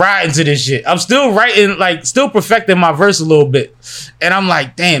 I'm riding to this shit. I'm still writing, like, still perfecting my verse a little bit. And I'm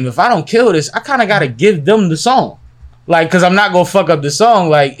like, damn, if I don't kill this, I kind of got to give them the song. Like, because I'm not going to fuck up the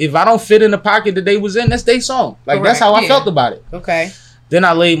song. Like, if I don't fit in the pocket that they was in, that's their song. Like, that's how I felt about it. Okay. Then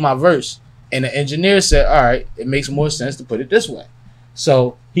I laid my verse. And the engineer said, all right, it makes more sense to put it this way.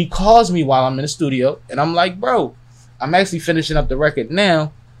 So he calls me while I'm in the studio. And I'm like, bro, I'm actually finishing up the record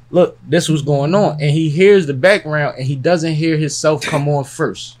now. look, this was going on. And he hears the background and he doesn't hear himself come on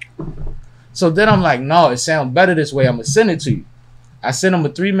first. So then I'm like, no, it sounds better this way. I'm going to send it to you. I sent him a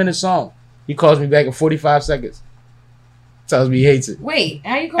 3-minute song. He calls me back in 45 seconds. Tells me he hates it. Wait,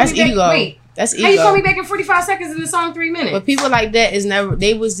 how you call me back? Ego. Wait. That's ego. How you call me back in 45 seconds in the song 3 minutes? But people like that is never.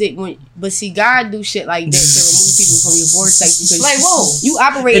 They was it when. But see, God do shit like that to remove people from your vortex because like, whoa, you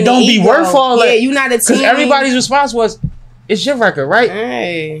operate. It don't be ego. worth all that. Yeah, you not a team. Because everybody's response was, "It's your record, right?"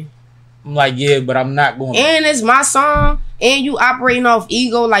 Hey. I'm like, yeah, but I'm not going. And it's my song, and you operating off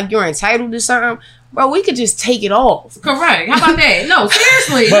ego like you're entitled to something. Bro, we could just take it off. Correct. How about that? No,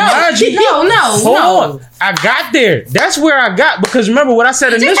 seriously. But mind you, hold on. I got there. That's where I got, because remember what I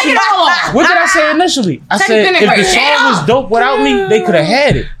said initially. Take it all off. What did I say initially? I said if the song was dope without me, they could have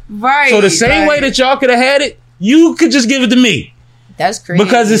had it. Right. So the same way that y'all could have had it, you could just give it to me. That's crazy.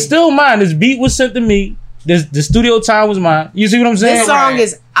 Because it's still mine. This beat was sent to me. The studio time was mine. You see what I'm saying? This song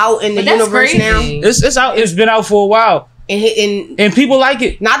is out in the universe now. It's out. It's been out for a while. And people like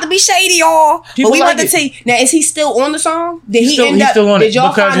it. Not to be shady, y'all. People but we like want to tell you. Now, is he still on the song? Did he's still on it.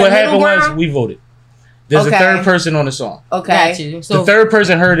 Because what happened was we voted. There's a third person on the song. Okay. Got you. So the third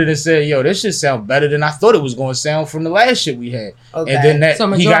person heard it and said, yo, this shit sound better than I thought it was going to sound from the last shit we had. Okay. And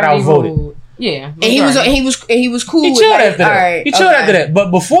then he got outvoted. Yeah. And he was cool. He chilled after that. He chilled after that.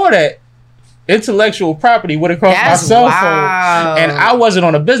 But before that, intellectual property would have crossed my cell phone. And I wasn't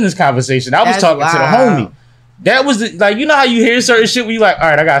on a business conversation. I was talking to the homie. That was like, you know how you hear certain shit where you like, all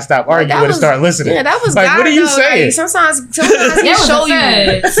right, I gotta stop arguing and start listening. Yeah, that was like, God, what are you saying? Like, sometimes he show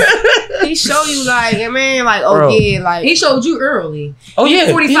you. He show you like, man, like, oh, bro, yeah, like he showed you early. Oh yeah,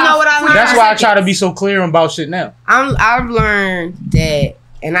 you know what I learned? That's why I try to be so clear about shit now. I've learned that,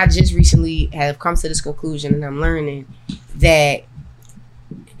 and I just recently have come to this conclusion, and I'm learning that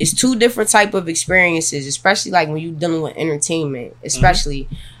it's two different type of experiences, especially like when you're dealing with entertainment, especially.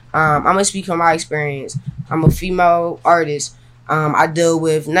 I'm gonna speak from my experience. I'm a female artist. I deal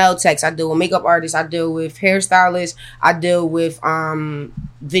with nail techs. I deal with makeup artists. I deal with hairstylists. I deal with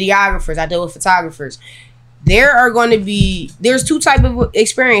videographers. I deal with photographers. There's two type of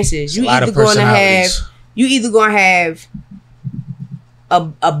experiences. You either going to have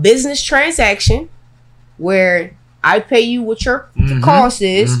a business transaction where I pay you what your cost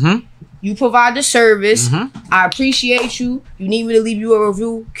is. Mm-hmm. You provide the service. Mm-hmm. I appreciate you. You need me to leave you a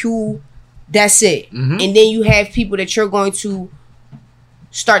review. Cool. That's it. Mm-hmm. And then you have people that you're going to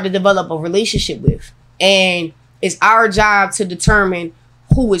start to develop a relationship with. And it's our job to determine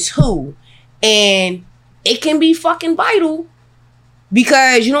who is who. And it can be fucking vital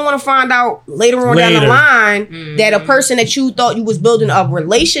because you don't want to find out later on down the line that a person that you thought you was building a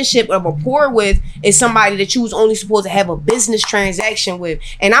relationship, a rapport with, is somebody that you was only supposed to have a business transaction with.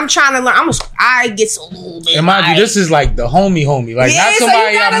 And I'm trying to learn. I get a little bit. And mind you, this is like the homie. Like, not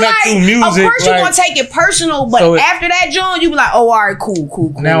somebody I met through music. Of course, you want to take it personal, but so after that, John, you be like, oh, all right,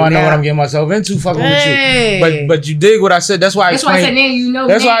 cool. Now I know what I'm getting myself into fucking with you. But you dig what I said. That's why I explained.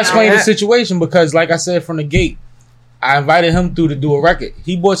 That's why I explained the situation, because like I said from the gate, I invited him through to do a record.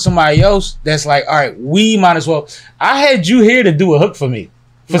 He bought somebody else that's like, all right, we might as well. I had you here to do a hook for me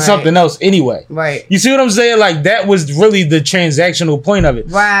for something else anyway. Right. You see what I'm saying? Like, that was really the transactional point of it.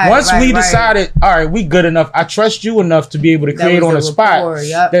 Right. Once we decided, all right, we good enough. I trust you enough to be able to create on the spot.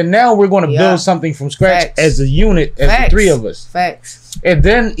 Yep. Then now we're going to build something from scratch as a unit, as the three of us. Facts. And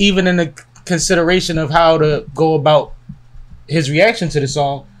then even in the consideration of how to go about his reaction to the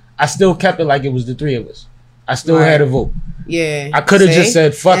song, I still kept it like it was the three of us. I still had a vote. Yeah. I could have just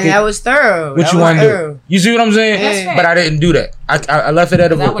said, fuck it. That was thorough. What you want to do? You see what I'm saying? Yeah. But I didn't do that. I left it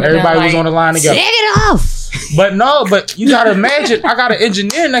at a vote. Everybody was on the line together. Take it off. But you got to imagine, I got an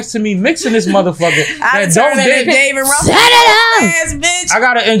engineer next to me mixing this motherfucker that don't dance. Set it up. Bitch. I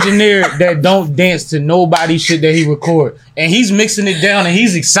got an engineer that don't dance to nobody's shit that he record. And he's mixing it down and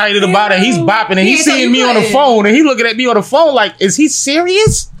he's excited about it. He's bopping and he's seeing me on the phone and he looking at me on the phone like, is he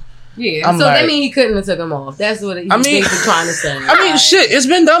serious? Yeah, so that means he couldn't have took him off. That's what he's basically trying to say. I mean, shit, it's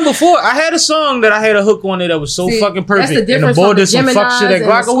been done before. I had a song that I had a hook on it that was so fucking perfect. And the boy did some fuck shit at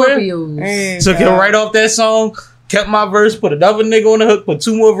Glockaware. Took it right off that song, kept my verse, put another nigga on the hook, put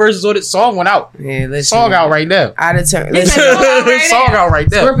 2 more verses on it. Song went out. Yeah, listen. Song out right now. I'd have turned. Song out right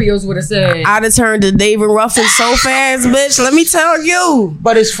there. Scorpios would have said. I'd have turned to David Ruffin so fast, bitch. Let me tell you.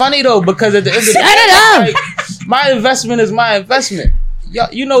 But it's funny though, because at the end of the day, like, my investment is my investment.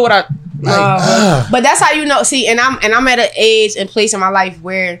 You know what I like, but that's how you know. See, and I'm at an age and place in my life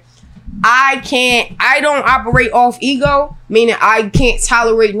where I don't operate off ego, meaning I can't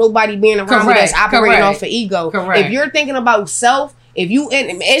tolerate nobody being around me that's operating off of ego. Correct. If you're thinking about self, if you,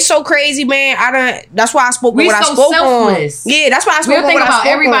 and it's so crazy, man. That's why I spoke We what I so spoke selfless. on. Yeah, that's why I spoke We'll on think what I about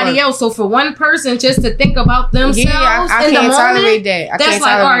spoke everybody on. else. So for one person just to think about themselves I in the can't tolerate moment, that. I that's can't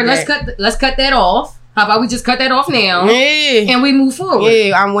like, all right, tolerate let's cut that off. How about we just cut that off now? Yeah. And we move forward.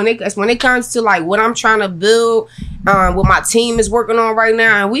 Yeah, when it comes to like what I'm trying to build, what my team is working on right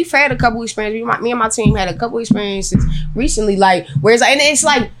now, and we've had a couple experiences. Me and my team had a couple experiences recently, like whereas, and it's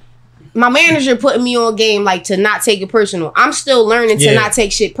like my manager putting me on game, like to not take it personal. I'm still learning to not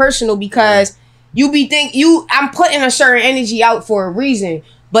take shit personal because I'm putting a certain energy out for a reason.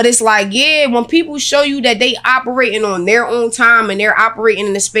 But it's like, yeah, when people show you that they operating on their own time and they're operating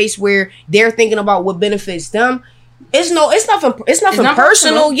in a space where they're thinking about what benefits them, it's nothing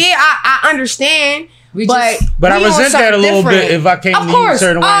personal. Yeah, I understand. But I resent that a little bit if I came to you a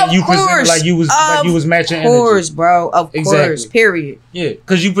certain way and you presented like you was matching energy. Of course, bro. Of course. Period. Yeah,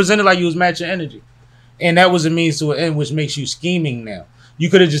 because you presented like you was matching energy. And that was a means to an end, which makes you scheming now. You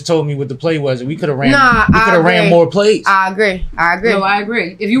could have just told me what the play was, and we could have ran more plays. I agree. No, I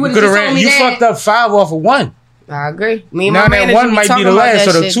agree. If you would have just told me you fucked up 5 off of 1. I agree. Now that 1 might be the last,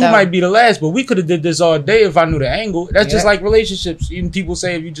 or the 2 might be the last, but we could have did this all day if I knew the angle. That's just like relationships. Even people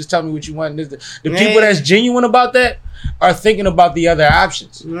say if you just tell me what you want, the people that's genuine about that are thinking about the other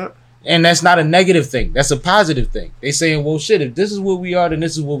options. Yeah. And that's not a negative thing. That's a positive thing. They saying, well, shit, if this is what we are, then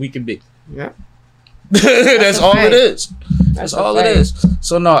this is what we can be. Yeah. That's all it is. That's all it is.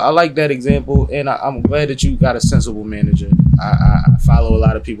 So no, I like that example, and I'm glad that you got a sensible manager. I follow a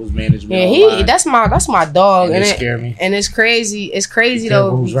lot of people's management. Yeah, that's my dog, and it scare me. And it's crazy. It's crazy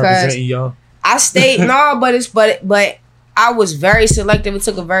though because y'all. I stayed but I was very selective. It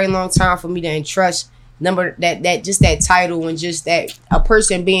took a very long time for me to entrust that title and just that a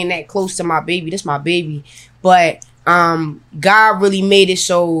person being that close to my baby. That's my baby, but. God really made it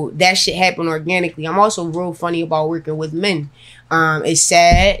so that shit happened organically. I'm also real funny about working with men. It's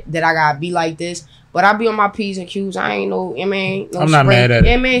sad that I gotta be like this, but I be on my P's and Q's. I ain't no, I'm not mad at it.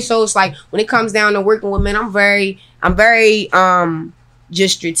 Yeah, man. So it's like when it comes down to working with men, I'm very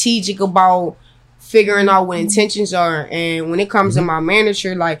just strategic about figuring out what intentions are. And when it comes to my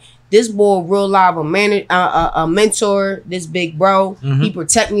manager, like this boy real live a mentor, this big bro. He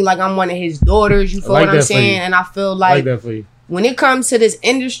protect me like I'm one of his daughters. You feel what I'm saying? And I feel like that for you. When it comes to this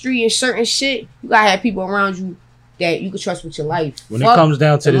industry and certain shit, you gotta have people around you that you can trust with your life. When it comes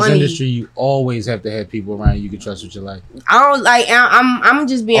down to this industry, you always have to have people around you can trust with your life. I'm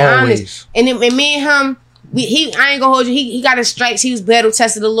just being honest. And me and him, I ain't gonna hold you. He got his stripes. He was battle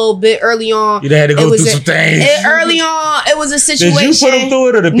tested a little bit early on. You had to go through some things. Early on, it was a situation. Did you put him through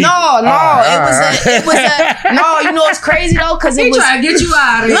it or the people? No. It was a no. You know it's crazy though because it was trying to get you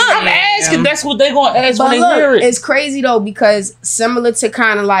out of here. I'm asking. That's what they gonna ask when they hear it. It's crazy though because similar to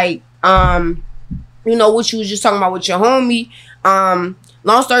kind of like you know what you was just talking about with your homie.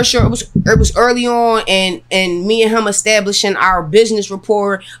 Long story short, it was early on, and me and him establishing our business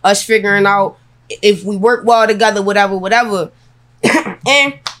rapport, us figuring out if we work well together, whatever.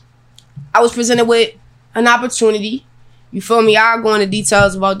 And I was presented with an opportunity. You feel me? I'll go into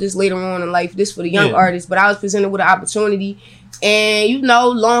details about this later on in life. This for the young artists, but I was presented with an opportunity. And you know,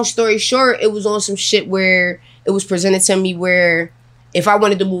 long story short, it was on some shit where it was presented to me where if I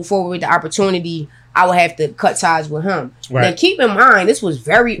wanted to move forward with the opportunity, I would have to cut ties with him. Right. Now, keep in mind, this was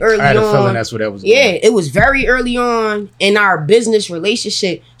very early on. I had a feeling that's what that was. Yeah, it was very early on in our business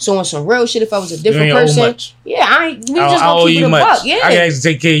relationship. So on some real shit, if I was a different person, we just gonna keep it a buck. Yeah, I can actually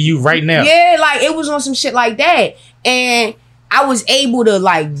take care of you right now. Yeah, like it was on some shit like that, and I was able to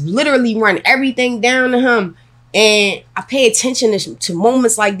like literally run everything down to him, and I pay attention to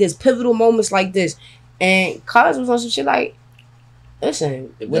moments like this, pivotal moments like this, and Cuz was on some shit like.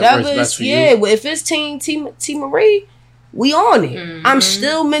 Listen, whatever it's, if it's Team Marie, we on it. Mm-hmm. I'm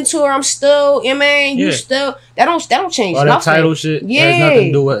still mentor. I'm still, you still, that don't change all nothing. That title shit has nothing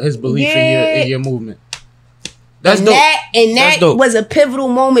to do with his belief in your movement. That's dope. That was a pivotal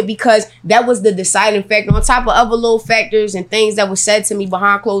moment because that was the deciding factor on top of other little factors and things that was said to me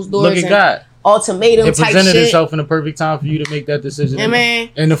behind closed doors. Look at God. Ultimatum type shit. It presented itself in the perfect time for you to make that decision.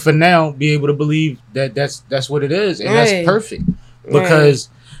 And for now, be able to believe that that's what it is. And that's perfect. Because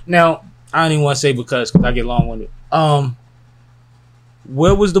now I don't even want to say because I get long-winded.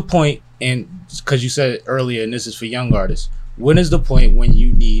 Where was the point? And because you said it earlier, and this is for young artists, when is the point when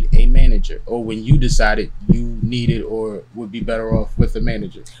you need a manager, or when you decided you needed or would be better off with a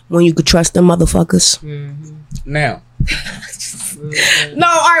manager? When you could trust them motherfuckers. Mm-hmm. Now, no,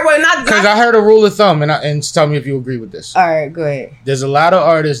 all right, well, not because I heard a rule of thumb, and tell me if you agree with this. All right, go ahead. There's a lot of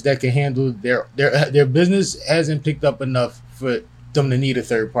artists that can handle their business hasn't picked up enough for them to need a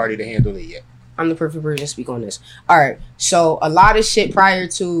third party to handle it yet. I'm the perfect person to speak on this. All right. So a lot of shit prior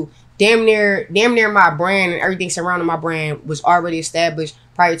to damn near my brand and everything surrounding my brand was already established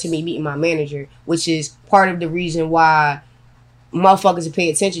prior to me meeting my manager, which is part of the reason why motherfuckers will pay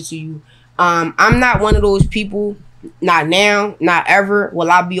attention to you. I'm not one of those people, not now, not ever,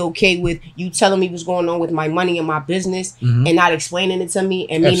 will I be okay with you telling me what's going on with my money and my business and not explaining it to me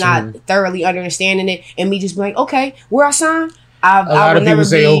and me not thoroughly understanding it and me just being like, okay, where I sign? A lot of people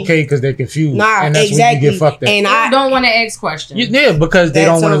say okay because they're confused. Nah, and that's exactly. when you get fucked up. And I don't want to ask questions. Yeah, because they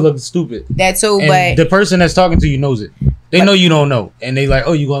don't want to look stupid. That too, and but the person that's talking to you knows it. They know you don't know. And they like,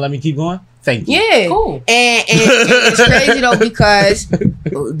 oh, you gonna let me keep going? Thank you. Yeah. Cool. And it's crazy though because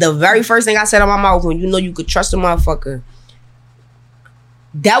the very first thing I said on my mouth when you know you could trust a motherfucker,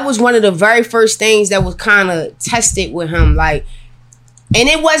 that was one of the very first things that was kind of tested with him. Like, and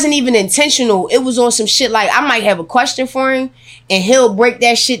it wasn't even intentional. It was on some shit like I might have a question for him and he'll break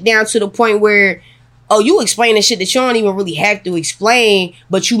that shit down to the point where, oh, you explaining shit that you don't even really have to explain,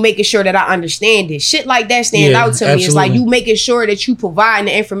 but you making sure that I understand it. Shit like that stands out to me. It's like you making sure that you provide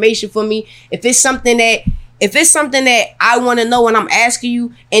the information for me. If it's something that I want to know and I'm asking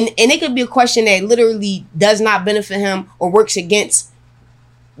you, and it could be a question that literally does not benefit him or works against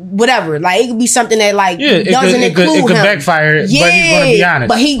whatever. Like it could be something that like doesn't include him. It could backfire, but he's gonna be honest.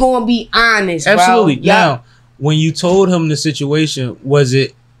 But he gonna be honest, absolutely. Bro. Now, when you told him the situation, was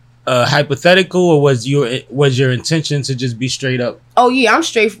it hypothetical or was your intention to just be straight up? Oh yeah, I'm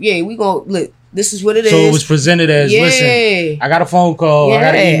straight. Yeah, we gonna look. This is what it is. So it was presented as, listen, I got a phone call, I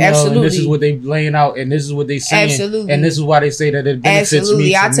got an email, and this is what they laying out, and this is what they saying, and this is why they say that it benefits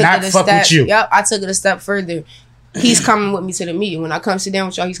me to not fuck with you. Yep, I took it a step further. He's coming with me to the meeting. When I come sit down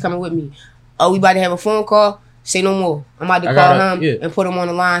with y'all, he's coming with me. Oh, we about to have a phone call? Say no more. I'm about to call him and put him on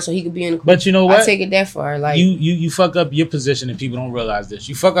the line so he could be in the call. But you know what? I take it that far. Like you fuck up your position and people don't realize this.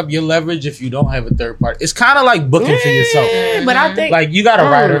 You fuck up your leverage if you don't have a third party. It's kind of like booking for yourself. But I think like you got a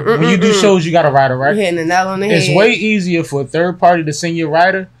writer. When you do shows, you got a writer, right? You're hitting the nail on the head. It's way easier for a third party to send your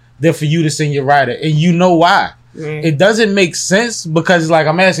writer than for you to send your writer. And you know why. It doesn't make sense because like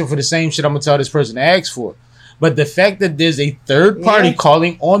I'm asking for the same shit I'm going to tell this person to ask for. But the fact that there's a third party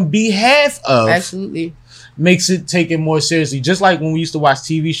calling on behalf of absolutely makes it taken more seriously. Just like when we used to watch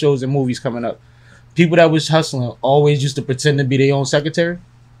TV shows and movies coming up. People that was hustling always used to pretend to be their own secretary.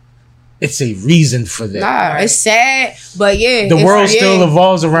 It's a reason for that. Nah, it's sad, but yeah. The world still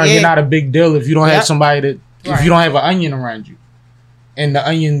evolves around you're not a big deal if you don't have somebody that if you don't have an onion around you. And the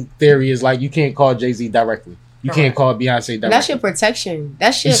onion theory is like you can't call Jay-Z directly. You can't call Beyonce directly. That's your protection.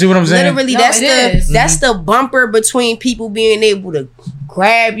 That's your. You see what I'm saying? Literally, that's the bumper between people being able to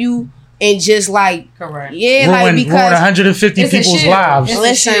grab you and just like, correct. Yeah, ruin, like because ruin 150 people's lives.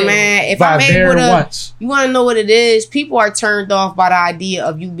 Listen, man, if I'm able to, you want to know what it is. People are turned off by the idea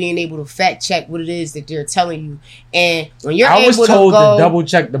of you being able to fact check what it is that they're telling you, and when you're able to go, I was told to double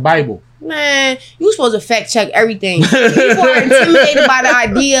check the Bible. Man, you supposed to fact check everything. People are intimidated by the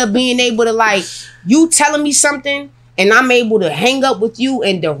idea of being able to like you telling me something and I'm able to hang up with you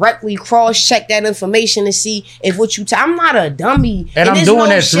and directly cross check that information to see if what you I'm not a dummy. And I'm doing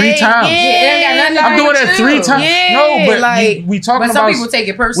that 3 times. Yeah, I'm doing that 3 times. Yeah, no, but like we talking about some people take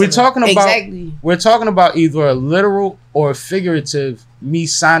it personally. We're talking about either a literal or a figurative me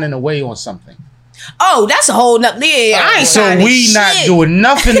signing away on something. Oh, that's a whole nother. Yeah, I ain't signing shit. Not doing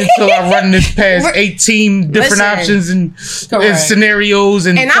nothing until I run this past 18 different options and scenarios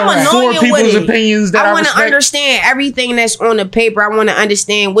and I'm 4 people's opinions that I want to understand everything that's on the paper. I want to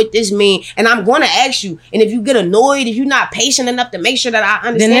understand what this means, and I'm going to ask you. And if you get annoyed, if you're not patient enough to make sure that I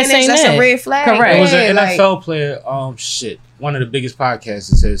understand this, that's a red flag. Correct. It was an NFL player. One of the biggest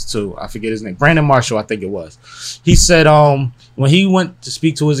podcasts says too. I forget his name. Brandon Marshall, I think it was. He said when he went to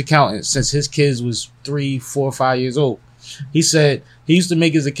speak to his accountant, since his kids was 3, 4, 5 years old, he said he used to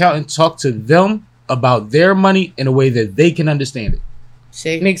make his accountant talk to them about their money in a way that they can understand it.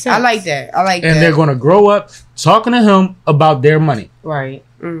 See, makes sense. I like that. And they're going to grow up talking to him about their money. Right.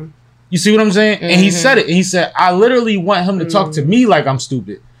 Mm. You see what I'm saying? Mm-hmm. And he said it. And he said, I literally want him to talk to me like I'm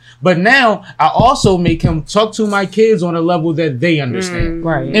stupid. But now I also make him talk to my kids on a level that they understand,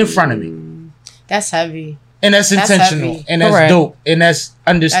 right, in front of me. That's heavy, and that's intentional, heavy. And that's dope, and that's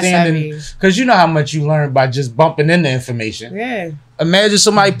understanding. Because you know how much you learn by just bumping into information. Yeah. Imagine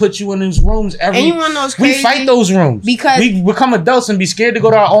somebody put you in those rooms and you want those crazy? We fight those rooms because we become adults and be scared to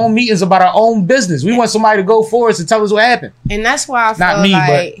go to our own meetings about our own business. We want somebody to go for us and tell us what happened. And that's why I feel not me,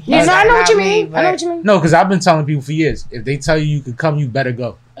 like, but I know what you mean. I know what you mean. No, because I've been telling people for years, if they tell you can come, you better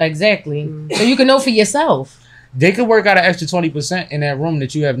go. Exactly. So you can know for yourself. They could work out an extra 20% in that room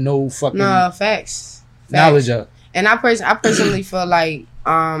that you have no fucking facts knowledge of. And I personally feel like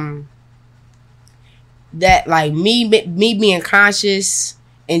that like me being conscious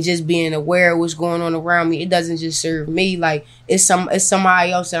and just being aware of what's going on around me, it doesn't just serve me. Like it's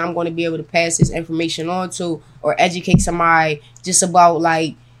somebody else that I'm going to be able to pass this information on to or educate somebody just about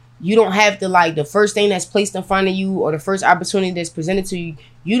like, you don't have to like the first thing that's placed in front of you or the first opportunity that's presented to you.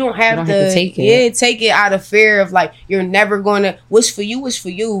 You don't have to take it. Yeah, take it out of fear of like you're never going to. What's for you is for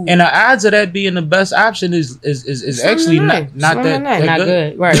you. And the odds of that being the best option is actually not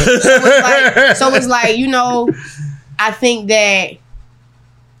good. Right. So it's like you know, I think that,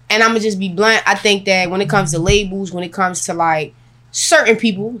 and I'm gonna just be blunt. I think that when it comes to labels, when it comes to like certain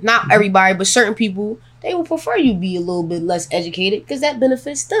people, not everybody, but certain people, they will prefer you be a little bit less educated because that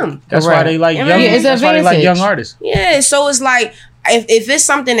benefits them. That's why they like young. That's why they like young artists. Yeah, so it's like if it's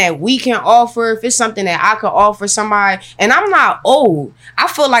something that we can offer, if it's something that I can offer somebody, and I'm not old, I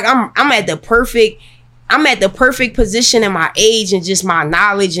feel like I'm at the perfect position in my age and just my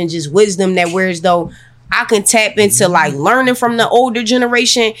knowledge and just wisdom that whereas though I can tap into like learning from the older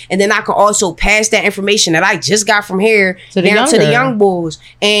generation, and then I can also pass that information that I just got from here down to the young boys.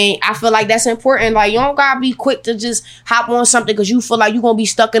 And I feel like that's important. Like you don't gotta be quick to just hop on something because you feel like you're gonna be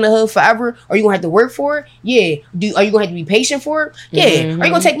stuck in the hood forever, or you gonna have to work for it. Yeah. Are you gonna have to be patient for it? Yeah. Are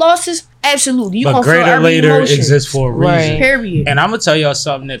you gonna take losses? Absolutely. You but greater later exists for a reason. Right. Period. And I'm gonna tell y'all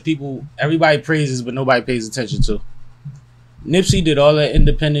something that everybody praises, but nobody pays attention to. Nipsey did all that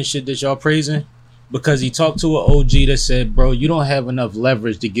independent shit that y'all praising because he talked to an OG that said, bro, you don't have enough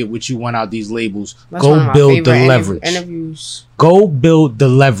leverage to get what you want out these labels. That's go build the leverage. Interviews. Go build the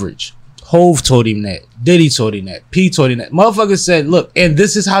leverage. Hove told him that. Diddy told him that. P told him that. Motherfucker said, look, and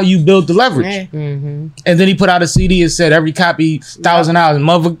this is how you build the leverage. Yeah. Mm-hmm. And then he put out a CD and said every copy $1,000.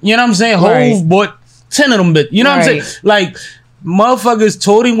 Motherfucker, you know what I'm saying? Right. Hove bought 10 of them, but you know what I'm saying? Like, motherfuckers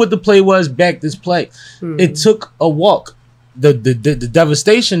told him what the play was, back this play. Mm-hmm. It took a walk. The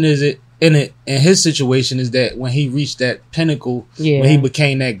devastation is it. In his situation is that when he reached that pinnacle, when he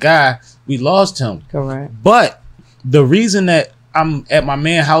became that guy, we lost him. Correct. But the reason that I'm at my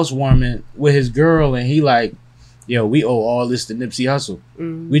man housewarming with his girl and he like, yo, we owe all this to Nipsey Hussle.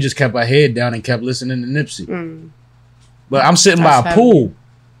 We just kept our head down and kept listening to Nipsey. But I'm sitting by a pool,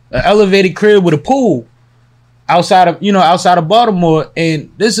 an elevated crib with a pool outside of Baltimore,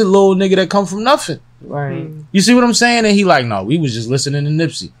 and this is a little nigga that come from nothing. Right. You see what I'm saying? And he like, no, we was just listening to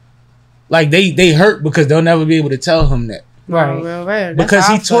Nipsey. Like they hurt because they'll never be able to tell him that. Right. Because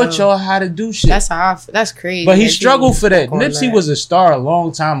he taught y'all how to do shit. That's crazy. But he struggled for that. Nipsey was a star a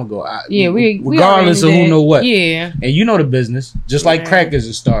long time ago. Regardless of who know what. Yeah. And you know the business. Just like Crack is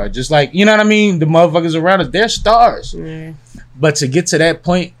a star. Just like, you know what I mean? The motherfuckers around us, they're stars. Yeah. But to get to that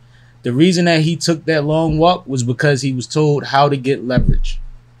point, the reason that he took that long walk was because he was told how to get leverage.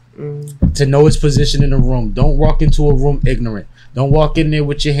 To know his position in the room. Don't walk into a room ignorant. Don't walk in there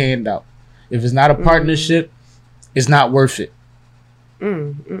with your hand out. If it's not a partnership, it's not worth it.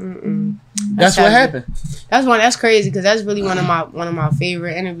 That's what happened. That's crazy because that's really one of my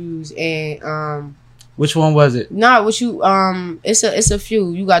favorite interviews. And which one was it? No, it's a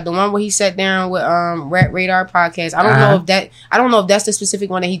few. You got the one where he sat down with Rap Radar podcast. I don't know if that's the specific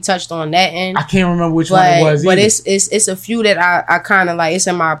one that he touched on that end. I can't remember which one it was. But it's a few that I kind of like. It's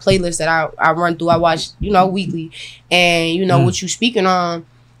in my playlist that I run through. I watch weekly, and what you speaking on.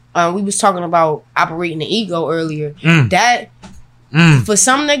 We was talking about operating the ego earlier. That for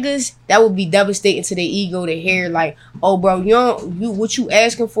some niggas, that would be devastating to their ego to hear like, oh bro, what you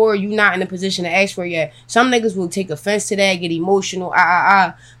asking for, you not in a position to ask for yet. Some niggas will take offense to that, get emotional,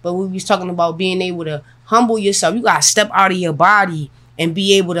 But we was talking about being able to humble yourself. You gotta step out of your body and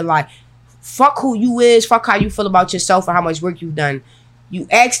be able to like, fuck who you is, fuck how you feel about yourself and how much work you've done. You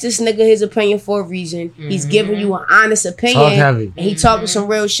asked this nigga his opinion for a reason. He's giving you an honest opinion. Talk heavy. And he talking some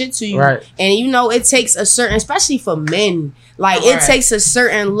real shit to you. Right. And it takes a certain, especially for men, like it takes a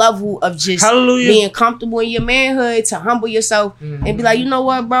certain level of just being comfortable in your manhood to humble yourself and be like, you know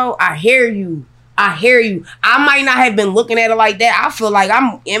what, bro? I hear you. I might not have been looking at it like that. I feel like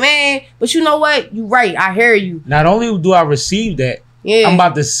I'm a man, but you know what? You right. I hear you. Not only do I receive that, I'm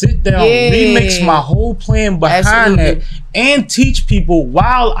about to sit down, remix my whole plan behind that, and teach people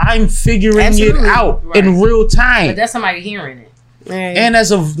while I'm figuring it out in real time. But that's somebody hearing it. And there's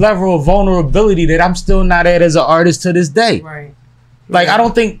a level of vulnerability that I'm still not at as an artist to this day. Right. Like, I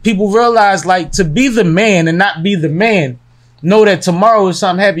don't think people realize, like, to be the man and not be the man, know that tomorrow if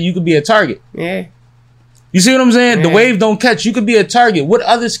something happens, you could be a target. Yeah. You see what I'm saying? The wave don't catch. You could be a target. What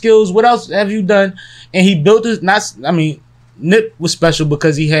other skills, what else have you done? And he built this, Nip was special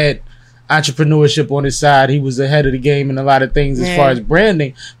because he had entrepreneurship on his side. He was ahead of the game in a lot of things as far as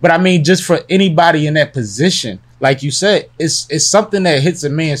branding. But I mean, just for anybody in that position like you said, it's something that hits a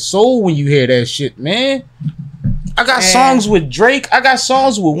man's soul when you hear that shit, man. I got songs with Drake. I got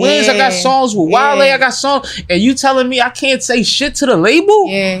songs with Wiz. I got songs with Wale. I got songs. And you telling me I can't say shit to the label?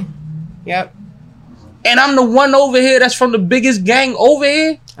 Yeah. Yep. And I'm the one over here that's from the biggest gang over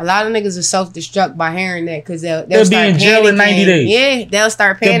here? A lot of niggas are self-destruct by hearing that because they'll be in jail in 90 days. Yeah, they'll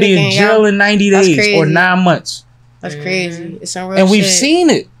start panicking. They'll be in jail in 90 days or 9 months. That's crazy. It's some real and we've shit. seen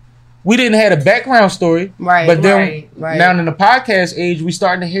it. We didn't have a background story. Right. But then now in the podcast age, we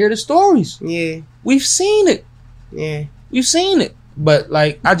starting to hear the stories. Yeah. We've seen it. Yeah. We've seen it. But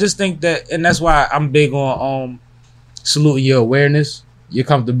like I just think that, and that's why I'm big on saluting your awareness, your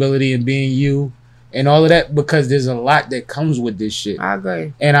comfortability in being you, and all of that, because there's a lot that comes with this shit. I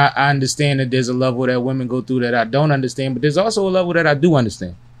agree. And I understand that there's a level that women go through that I don't understand, but there's also a level that I do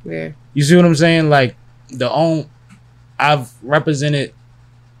understand. Yeah. You see what I'm saying? Like I've represented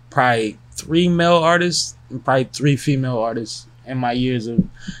probably 3 male artists and probably 3 female artists in my years of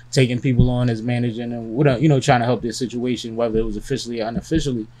taking people on as managing and trying to help their situation, whether it was officially or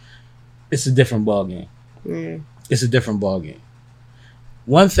unofficially. It's a different ball game. Yeah. It's a different ball game.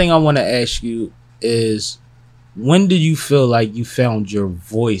 One thing I want to ask you is, when did you feel like you found your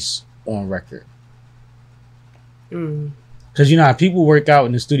voice on record? Because you know how people work out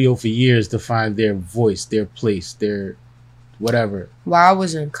in the studio for years to find their voice, their place, their whatever. Well, I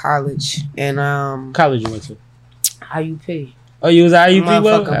was in college and college you went to? IUP. Oh, you was at IUP?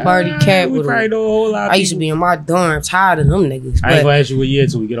 Motherfucking party capital. We probably know a whole lot of I used to be in my dorm, tired of them niggas. I ain't gonna ask you what year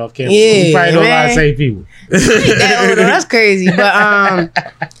till we get off campus. Yeah, we probably know a lot of same people. That's crazy.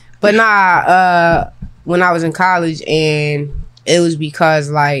 But nah, when I was in college, and it was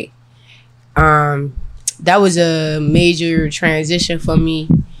because like that was a major transition for me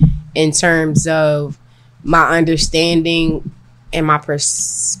in terms of my understanding and my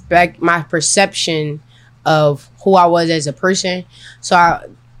perception of who I was as a person. So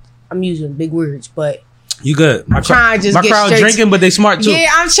I'm using big words, but you good. I'm trying to just my crowd drinking, but they smart too. Yeah,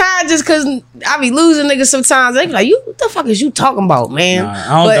 I'm trying just because I be losing niggas sometimes. They be like, what the fuck is you talking about, man? Nah,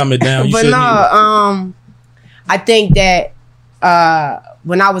 I don't dumb it down. You but no, I think that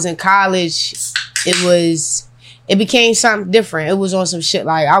when I was in college, it became something different. It was on some shit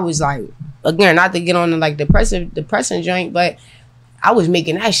like I was like, again, not to get on the like depressing joint, but I was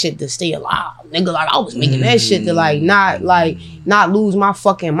making that shit to stay alive, nigga. Like I was making that shit to not lose my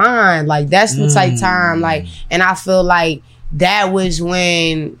fucking mind. Like that's the type time. Like, and I feel like that was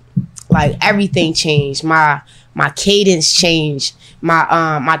when like everything changed. My cadence changed.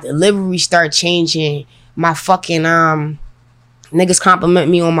 My delivery started changing. My fucking niggas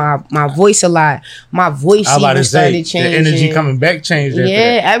compliment me on my voice a lot. My voice even started changing. The energy coming back changed after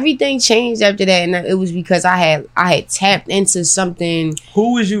that. Everything changed after that. And it was because I had tapped into something.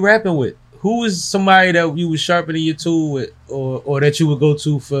 Who was you rapping with? Who was somebody that you was sharpening your tool with, or that you would go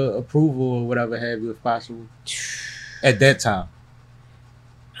to for approval or whatever have you if possible at that time?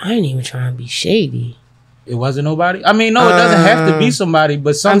 I ain't even trying to be shady. It wasn't nobody? I mean, no, it doesn't have to be somebody,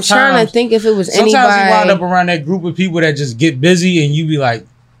 but sometimes... I'm trying to think if it was anybody. Sometimes you wind up around that group of people that just get busy and you be like...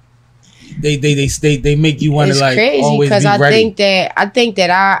 They make you want to like crazy always be ready. I think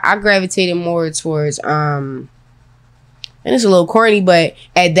that I gravitated more towards... and it's a little corny, but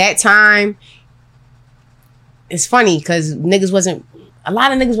at that time... It's funny because a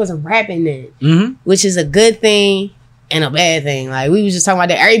lot of niggas wasn't rapping then. Which is a good thing and a bad thing. Like we was just talking about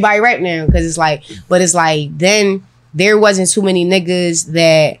that everybody rap now because it's like, but it's like then there wasn't too many niggas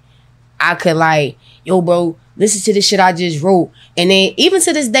that I could like, yo bro, listen to this shit I just wrote. And then even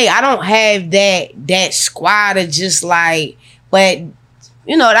to this day, I don't have that squad of just like, but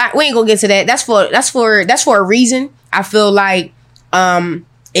you know, we ain't gonna get to that. That's for a reason. I feel like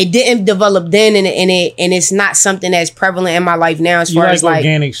it didn't develop then, and it's not something that's prevalent in my life now. As far as like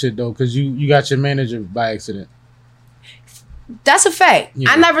organic shit though, because you got your manager by accident. That's a fact. Yeah.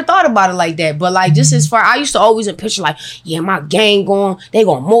 I never thought about it like that. But like just as far, I used to always picture like, yeah, my gang they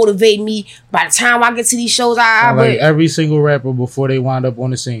gonna motivate me. By the time I get to these shows, like every single rapper before they wind up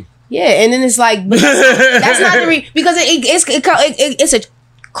on the scene. Yeah, and then it's like that's not the because it's a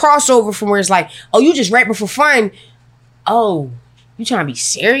crossover from where it's like, oh, you just rapping for fun. Oh, you trying to be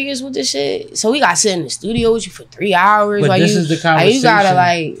serious with this shit? So we got to sit in the studio with you for 3 hours. But this is the conversation you gotta,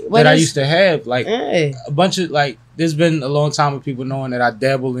 like, that I used to have. Like a bunch of like, there's been a long time with people knowing that I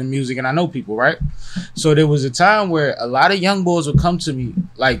dabble in music and I know people, right? So there was a time where a lot of young boys would come to me,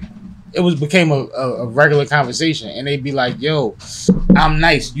 like became a regular conversation, and they'd be like, "Yo, I'm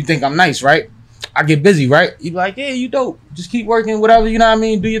nice. You think I'm nice, right? I get busy, right?" You'd be like, "Yeah, you dope. Just keep working, whatever. You know what I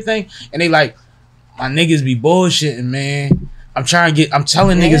mean? Do your thing." And they like, "My niggas be bullshitting, man. I'm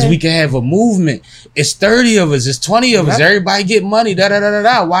telling niggas we can have a movement. It's 30 of us. It's 20 of us. Everybody get money. Da da da da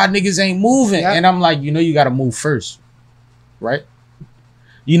da. Why niggas ain't moving? And I'm like, you got to move first, right?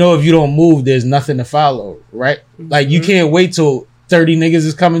 If you don't move, there's nothing to follow, right? Like you can't wait till 30 niggas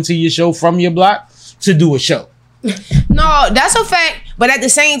is coming to your show from your block to do a show. No, that's a fact. But at the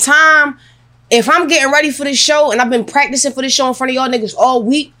same time, if I'm getting ready for this show and I've been practicing for this show in front of y'all niggas all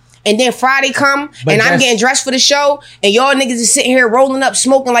week, and then Friday come and I'm getting dressed for the show, and y'all niggas is sitting here rolling up,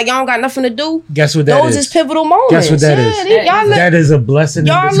 smoking like y'all don't got nothing to do. Guess what that is? Those is pivotal moments. Guess what that is? That is a blessing.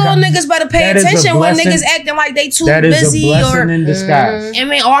 Y'all little niggas better pay attention when niggas acting like they too busy. That is a blessing in disguise. I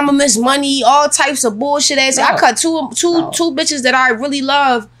mean, I'ma miss money, all types of bullshit ass. I cut two bitches that I really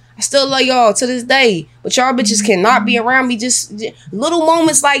love. I still love y'all to this day, but y'all bitches cannot be around me. Just little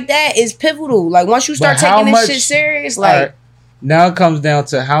moments like that is pivotal. Like once you start taking this shit serious, like. Now it comes down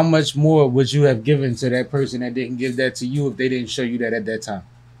to how much more would you have given to that person that didn't give that to you if they didn't show you that at that time?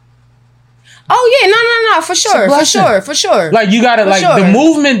 Oh yeah, no, for sure. Like you gotta the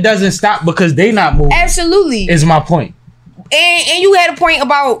movement doesn't stop because they not moving. Absolutely, is my point. And you had a point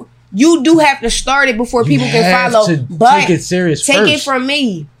about you do have to start it before people can follow. But take it serious. Take it from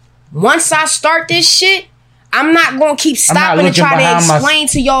me. Once I start this shit, I'm not gonna keep stopping and try to explain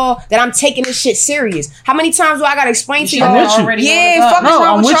to y'all that I'm taking this shit serious. How many times do I gotta explain to y'all? I'm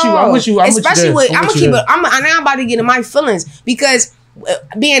with you. Especially with I'm about to get in my feelings because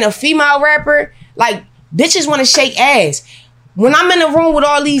being a female rapper, like bitches want to shake ass. When I'm in the room with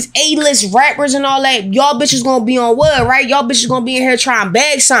all these A-list rappers and all that, y'all bitches gonna be on what, right? Y'all bitches gonna be in here trying to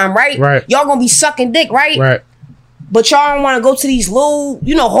bag something, right? Right. Y'all gonna be sucking dick, right? Right. But y'all don't want to go to these little,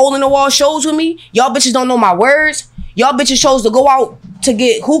 hole in the wall shows with me. Y'all bitches don't know my words. Y'all bitches chose to go out to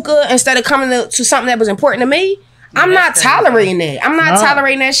get hookah instead of coming to something that was important to me. I'm not tolerating that. I'm not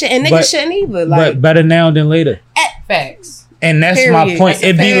tolerating that shit, and niggas shouldn't either. Like, but better now than later. Facts. And that's my point.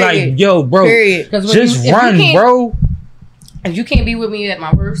 It'd be like, yo, bro, just run, bro. If you can't be with me at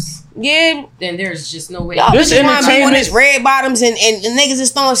my worst, then there's just no way. Y'all this entertainment is red bottoms and niggas is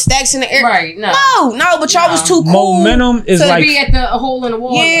throwing stacks in the air. Right? No, but y'all was too cool. Momentum is to be at the hole in the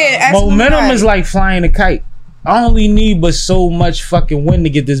wall. Yeah, momentum is like flying a kite. I only need but so much fucking wind to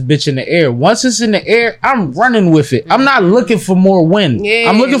get this bitch in the air. Once it's in the air, I'm running with it. I'm not looking for more wind.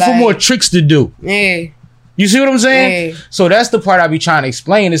 I'm looking for more tricks to do. Yeah. You see what I'm saying? Yeah. So that's the part I be trying to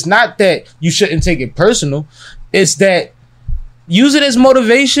explain. It's not that you shouldn't take it personal. It's that use it as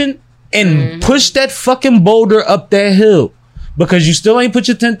motivation and push that fucking boulder up that hill because you still ain't put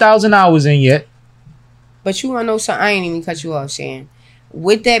your 10,000 hours in yet. But you want to know something? I ain't even cut you off, Shan.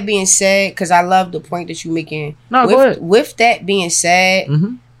 With that being said, because I love the point that you're making. No, go ahead. With that being said,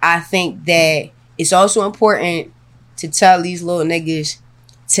 I think that it's also important to tell these little niggas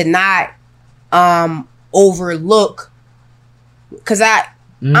to not overlook. Because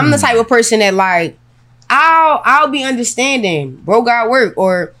I'm the type of person that like, I'll be understanding. Bro got work.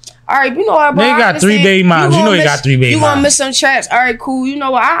 Or, all right, you know what, bro? They got 3 baby moms. You know you got 3 baby moms. You gonna miss some traps. All right, cool. You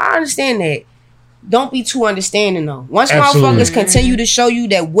know what? I understand that. Don't be too understanding, though. Once motherfuckers continue to show you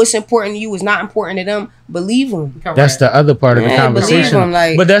that what's important to you is not important to them, believe them. Correct. That's the other part of the conversation.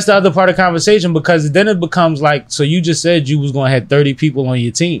 But that's the other part of the conversation because then it becomes like, so you just said you was going to have 30 people on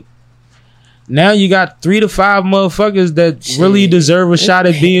your team. Now you got 3 to 5 motherfuckers that really deserve a shot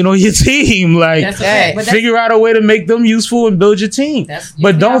at being on your team. Like, figure out a way to make them useful and build your team.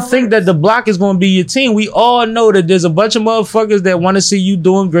 But don't think that the block is going to be your team. We all know that there's a bunch of motherfuckers that want to see you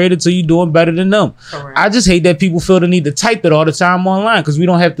doing great until you doing better than them. Correct. I just hate that people feel the need to type it all the time online because we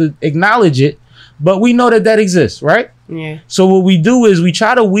don't have to acknowledge it. But we know that exists, right? Yeah. So what we do is we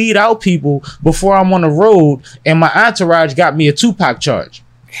try to weed out people before I'm on the road and my entourage got me a Tupac charge.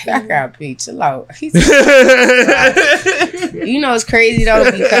 I got pizza low. You know it's crazy though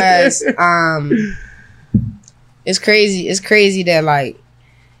because it's crazy that like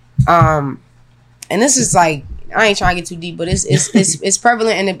and this is like I ain't trying to get too deep, but it's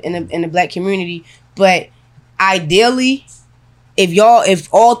prevalent in the black community. But ideally, if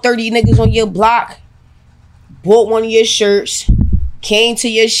all 30 niggas on your block bought one of your shirts, came to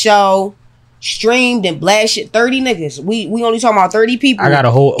your show, streamed and blasted 30 niggas. We only talking about 30 people. I got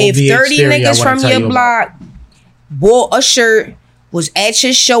a whole if 30 niggas from your block bought a shirt, was at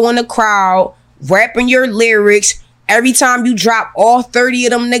your show in the crowd, rapping your lyrics, every time you drop, all 30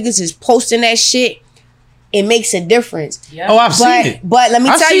 of them niggas is posting that shit. It makes a difference. Yep. Oh, I've seen it. But let me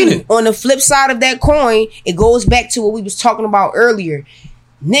tell you, on the flip side of that coin, it goes back to what we was talking about earlier.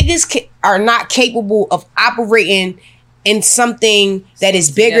 Niggas are not capable of operating in something that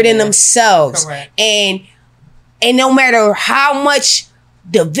is bigger than themselves. Correct. And no matter how much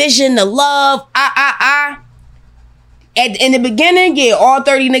division, the love, in the beginning, yeah, all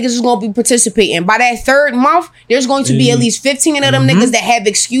 30 niggas is gonna be participating. By that third month, there's going to be at least 15 of them niggas that have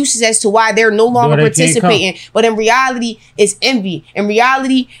excuses as to why they're no longer participating. But in reality, it's envy. In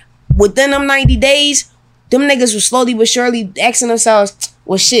reality, within them 90 days, them niggas were slowly but surely asking themselves,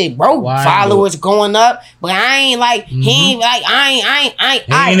 well, shit, bro, followers going up, but I ain't like, he ain't like, I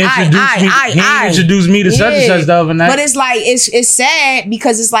introduced me to such and such the other night. But it's like, it's sad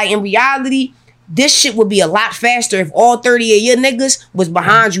because it's like, in reality, this shit would be a lot faster if all 30 of your niggas was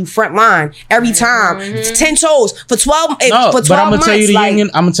behind you front line every time. 10 toes for 12 for 12 but I'm gonna tell you the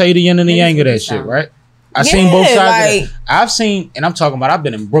months, I'm gonna tell you the yin and the yang of that shit, right? I seen both sides of it. I've seen, and I'm talking about, I've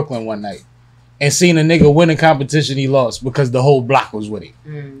been in Brooklyn one night and seen a nigga win a competition he lost because the whole block was with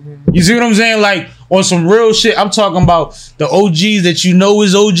him. You see what I'm saying? Like, on some real shit, I'm talking about the OGs that you know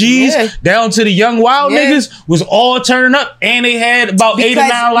is OGs, down to the young wild niggas, was all turning up, and they had about 8 or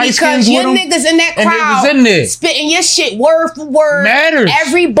 9 light skins with them. Because your niggas in that crowd, and they was in there. spitting your shit word for word. Matters.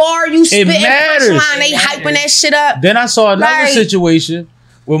 Every bar you spit, punchline, they matters. hyping that shit up. Then I saw another situation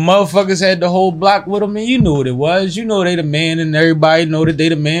where motherfuckers had the whole block with them, and you knew what it was. You know they the man, and everybody know that they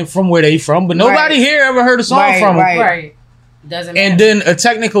the man from where they from, but nobody here ever heard a song from them. Right. Doesn't matter. And then a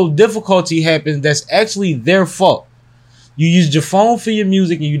technical difficulty happens that's actually their fault. You used your phone for your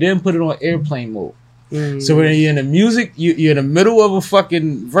music, and you didn't put it on airplane mode. So when you're in the music, you're in the middle of a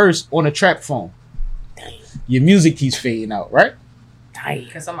fucking verse on a trap phone. Your music keeps fading out, right?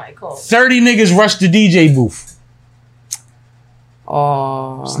 Because somebody called. 30 niggas rush the DJ booth.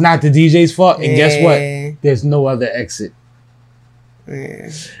 Oh, it's not the DJ's fault. And guess what? There's no other exit.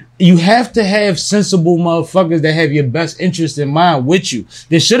 You have to have sensible motherfuckers that have your best interest in mind with you.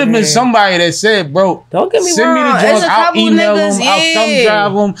 There should have been somebody that said, bro, don't get me send wrong. me the joints, I'll email them, I'll thumb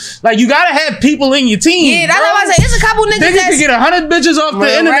drive them. Like, you gotta have people in your team. Yeah, that's what I say. It's a couple niggas can get 100 bitches off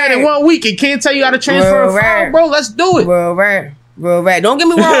the internet in 1 week and can't tell you how to transfer a file, bro. Let's do it. Real rap. Don't get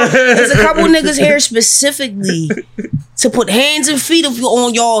me wrong. There's a couple niggas here specifically to put hands and feet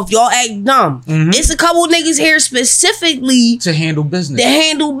on y'all if y'all act dumb. It's a couple niggas here specifically to handle business.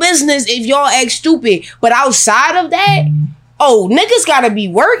 If y'all act stupid. But outside of that, niggas gotta be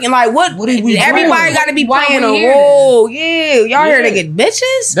working. Like, what everybody gotta be playing a role. Yeah, y'all here to get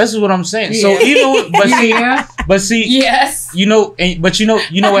bitches. That's what I'm saying. So even but see, yes, you know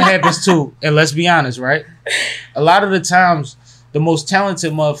what happens too. And let's be honest, right? A lot of the times, the most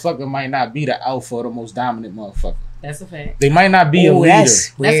talented motherfucker might not be the alpha or the most dominant motherfucker. That's a fact. They might not be a leader.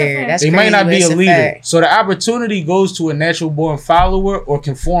 That's weird. That's they crazy, might not be a leader. Fact. So the opportunity goes to a natural born follower or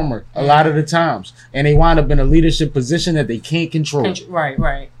conformer a lot of the times. And they wind up in a leadership position that they can't control.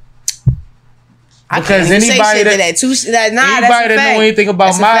 Right. Because anybody that know anything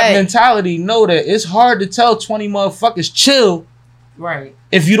about mob mentality know that it's hard to tell 20 motherfuckers chill. Right.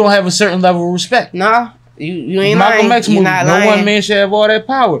 If you don't have a certain level of respect. Nah. You ain't Malcolm lying. X movie. No one man should have all that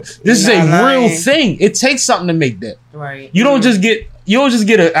power. This is a real thing. It takes something to make that. Right. You don't just get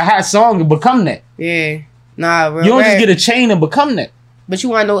a hot song and become that. Yeah. Nah, real you don't just get a chain and become that. But you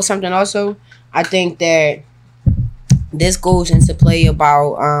want to know something also? I think that this goes into play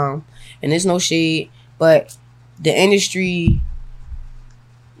about and there's no shade, but the industry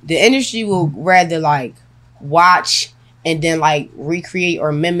will rather like watch and then like recreate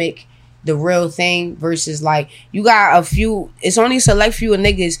or mimic the real thing versus like you got a few. It's only a select few of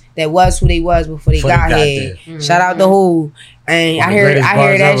niggas that was who they was before they got here. Shout out the whole. And I hear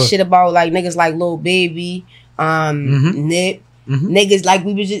that shit about like niggas like Lil Baby, Nip. Niggas like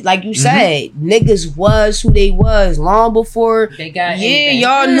we was just like you said, niggas was who they was long before they got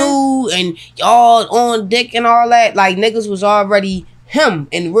y'all knew and y'all on dick and all that. Like niggas was already him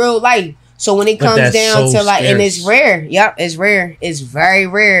in real life. So when it comes down to like, and it's rare. Yep, it's rare. It's very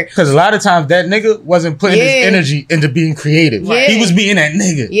rare. Because a lot of times that nigga wasn't putting his energy into being creative. Yeah. He was being that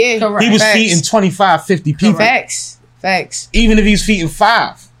nigga. Yeah, correct. He was feeding 25, 50 people. Facts. Even if he's feeding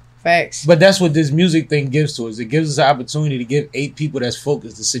 5. Facts. But that's what this music thing gives to us. It gives us an opportunity to give 8 people that's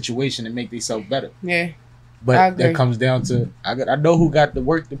focused the situation and make themselves better. Yeah. But that comes down to I know who got the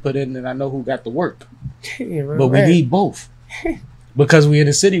work to put in and I know who got the work. But we need both. Because we in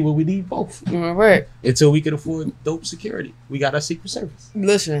a city where we need both. Right. Until we can afford dope security. We got our Secret Service.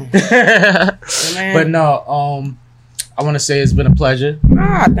 Listen. But no, I want to say it's been a pleasure.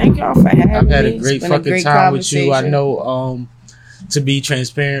 Thank y'all for having me. I've had a great fucking time with you. I know, to be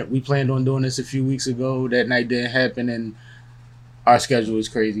transparent, we planned on doing this a few weeks ago. That night didn't happen and our schedule is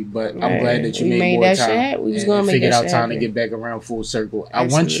crazy. But I'm glad that you made more time. We was going to make figured that out shit time happen. to get back around full circle.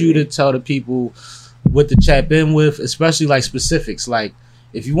 Absolutely. I want you to tell the people what to chap in with, especially like specifics. Like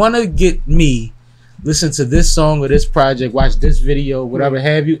if you want to get me, listen to this song or this project, watch this video, whatever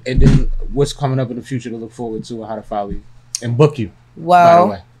have you, and then what's coming up in the future to look forward to and how to follow you and book you. Well, by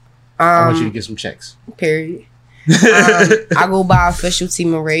the way, I want you to get some checks. Period. I go by official T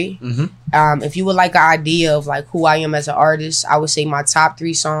Marie. If you would like an idea of like who I am as an artist, I would say my top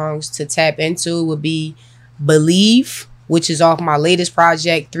 3 songs to tap into would be Believe, which is off my latest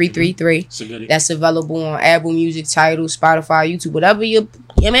project, 333. That's available on Apple Music, Tidal, Spotify, YouTube, whatever you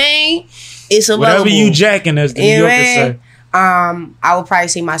mean. It's available. Whatever you jacking, as the New Yorkers say. I would probably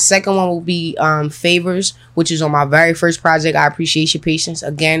say my second one will be Favors, which is on my very first project. I Appreciate Your Patience.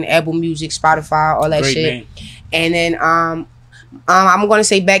 Again, Apple Music, Spotify, all that shit. Name. And then I'm gonna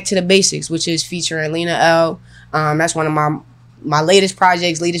say Back to the Basics, which is featuring Lena L. That's one of my latest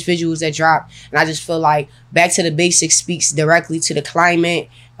projects, latest visuals that dropped. And I just feel like Back to the Basics speaks directly to the climate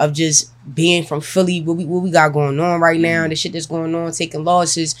of just being from Philly, what we got going on right now, the shit that's going on, taking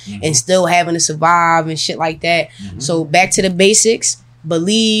losses and still having to survive and shit like that. So Back to the Basics,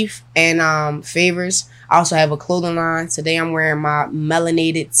 Believe, and Favors. I also have a clothing line. Today I'm wearing my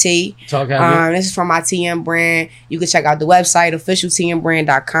melanated tee. This is from my TM brand. You can check out the website,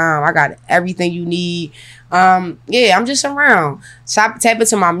 officialtmbrand.com. I got everything you need. Yeah, I'm just around. Tap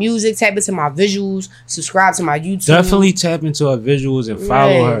into my music, tap into my visuals, subscribe to my YouTube. Definitely tap into her visuals and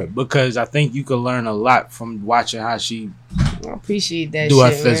follow her, because I think you can learn a lot from watching how she I appreciate that do shit,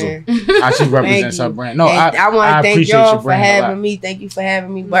 her fizzle. Man. How she represents her brand. No, I want to thank y'all for having me. Thank you for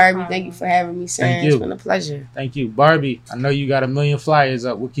having me, Barbie. Thank you for having me, Sam. It's been a pleasure. Thank you, Barbie. I know you got 1 million flyers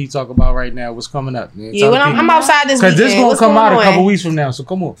up. What can you talk about right now? What's coming up? Man? Yeah, well, I'm outside this weekend. Because this won't come out a couple weeks from now, so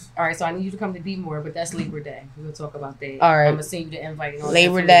come on. All right, so I need you to come to Be More, but that's Labor Day. We're going to talk about that. All right. I'm going to send you the invite. And all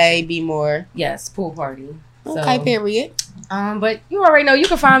Labor Day, Be More. Yes, pool party. Okay, period. But you already know you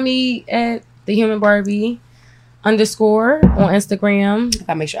can find me at The Human Barbie _ on Instagram. I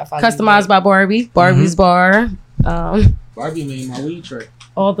gotta make sure I follow Customized by Barbie. Barbie's Bar. Barbie made my weed tray.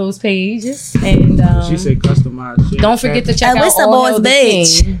 All those pages. And she said customized shit. Don't forget to check out All Hail the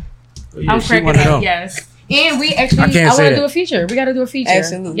King. I'm cracking up, yes. And we actually, I want to do a feature. We got to do a feature.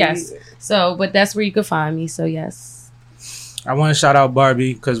 Absolutely. Yes. So, but that's where you can find me. So, yes. I want to shout out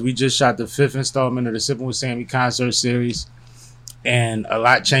Barbie because we just shot the 5th installment of the Sipping with Sammy concert series. And a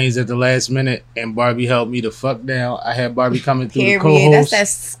lot changed at the last minute, and Barbie held me the fuck down. I had Barbie coming through the co-host. That's that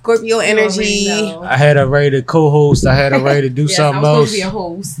Scorpio energy. I had her ready to co-host. I had her ready to do something else. I was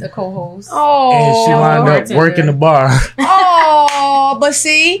supposed to be a co-host. Oh, and she wound up working the bar. Oh, but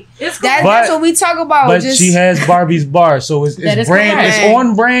see, that's what we talk about. But she has Barbie's bar, so it's brand. Correct. It's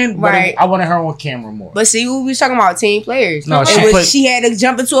on brand. But right. I wanted her on camera more. But see, we was talking about team players. No, she had to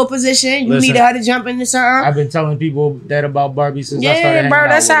jump into a position. You needed her to jump into something. I've been telling people that about Barbie since I started hanging bro, out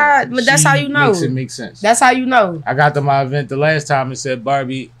that's how you know. Makes it make sense. That's how you know. I got to my event the last time and said,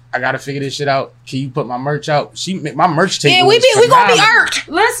 Barbie, I gotta figure this shit out. Can you put my merch out? My merch tape. Yeah, we gonna be irked.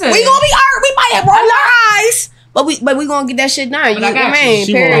 Listen, we gonna be irked. We might have rolled our eyes, but we gonna get that shit done. You know what I mean?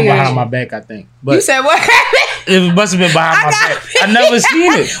 She went behind my back, I think. But you said what? It must have been behind my back. I never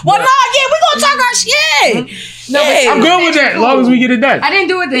seen it. Well, no, yeah, we gonna talk our shit. No, yeah. I'm good with that as long as we get it done. I didn't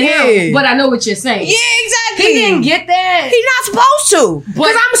do it to him, but I know what you're saying. Yeah, exactly. He didn't get that. He's not supposed to.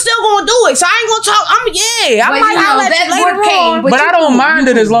 Because I'm still gonna do it. So I ain't gonna talk. I might holler at you later on. But I don't mind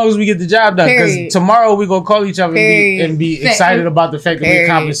it as long as we get the job done. Because tomorrow we gonna call each other and be excited about the fact that we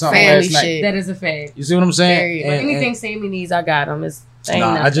accomplished something last night. That is a fact. You see what I'm saying? Anything Sammy needs, I got him.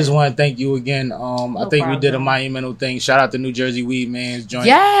 I just want to thank you again. I think we did a monumental thing. Shout out to New Jersey Weed Man's joint.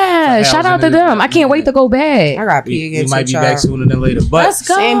 Yeah, shout out to them. I can't wait to go back. I got pee again. We might be back sooner than later. But let's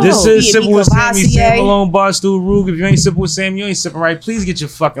go. This is Sipping with Sammy, Sam Malone, Barstool Rug. If you ain't sipping with Sam, you ain't sipping right. Please get your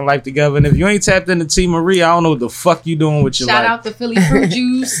fucking life together. And if you ain't tapped into T Marie, I don't know what the fuck you doing with your life. Shout out to Philly Fruit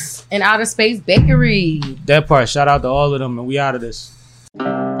Juice and Outer Space Bakery. That part. Shout out to all of them, and we out of this.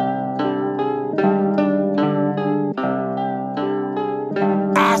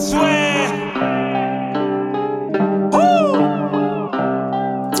 I swear. Woo!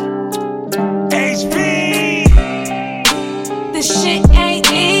 HP. This shit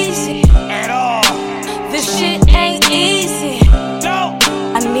ain't easy At all. This shit ain't easy. No.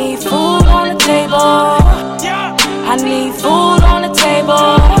 I need food on the table. Yeah. I need food on the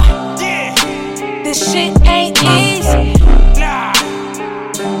table. Yeah. This shit ain't easy. Nah.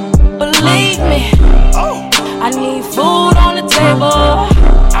 Believe me. Oh. I need food on the table.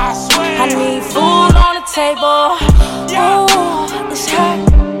 I swear. I need food on the table. Ooh, it's hot.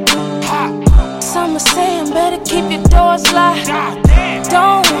 Hot. Some are saying better keep your doors locked. God damn.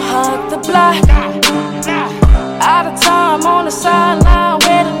 Don't hug the block. Nah. Out of time on the sideline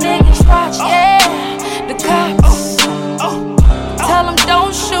where the niggas watch. Yeah, the cops. Tell them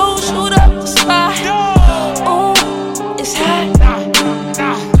don't shoot up the spot. Ooh, it's hot.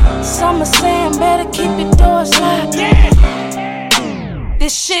 Some are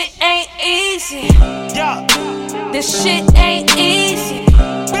This shit ain't easy.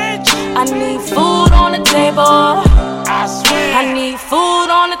 I need food on the table. I need food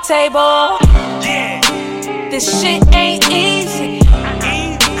on the table. This shit ain't easy.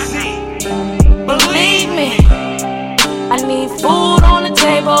 Believe me. I need food on the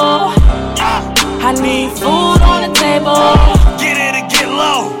table. I need food on the table. Get it or get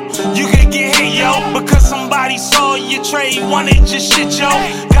low. You can get hit, yo, because somebody saw your trade, wanted your shit, yo.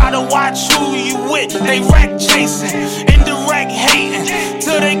 Gotta watch who you with. They wreck chasing, indirect hating,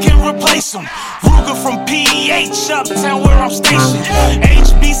 till they can replace them. Ruger from PH, uptown where I'm stationed.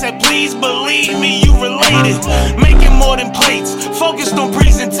 HB said, please believe me, you related. Making more than plates, focused on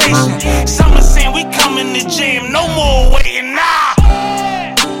presentation. Summer saying we coming to jam, no more waiting, nah.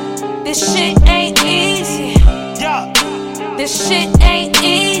 This shit ain't easy. Yeah. This shit ain't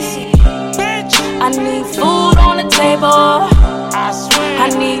easy. I need food on the table. I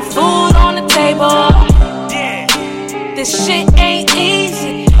need food on the table. This shit ain't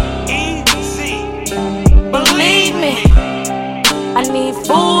easy. Believe me. I need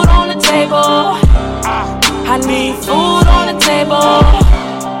food on the table. I need food on the table.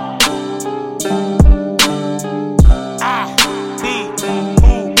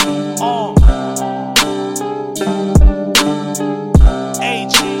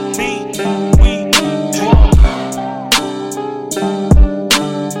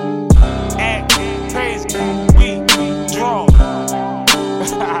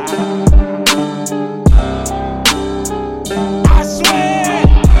 I swear.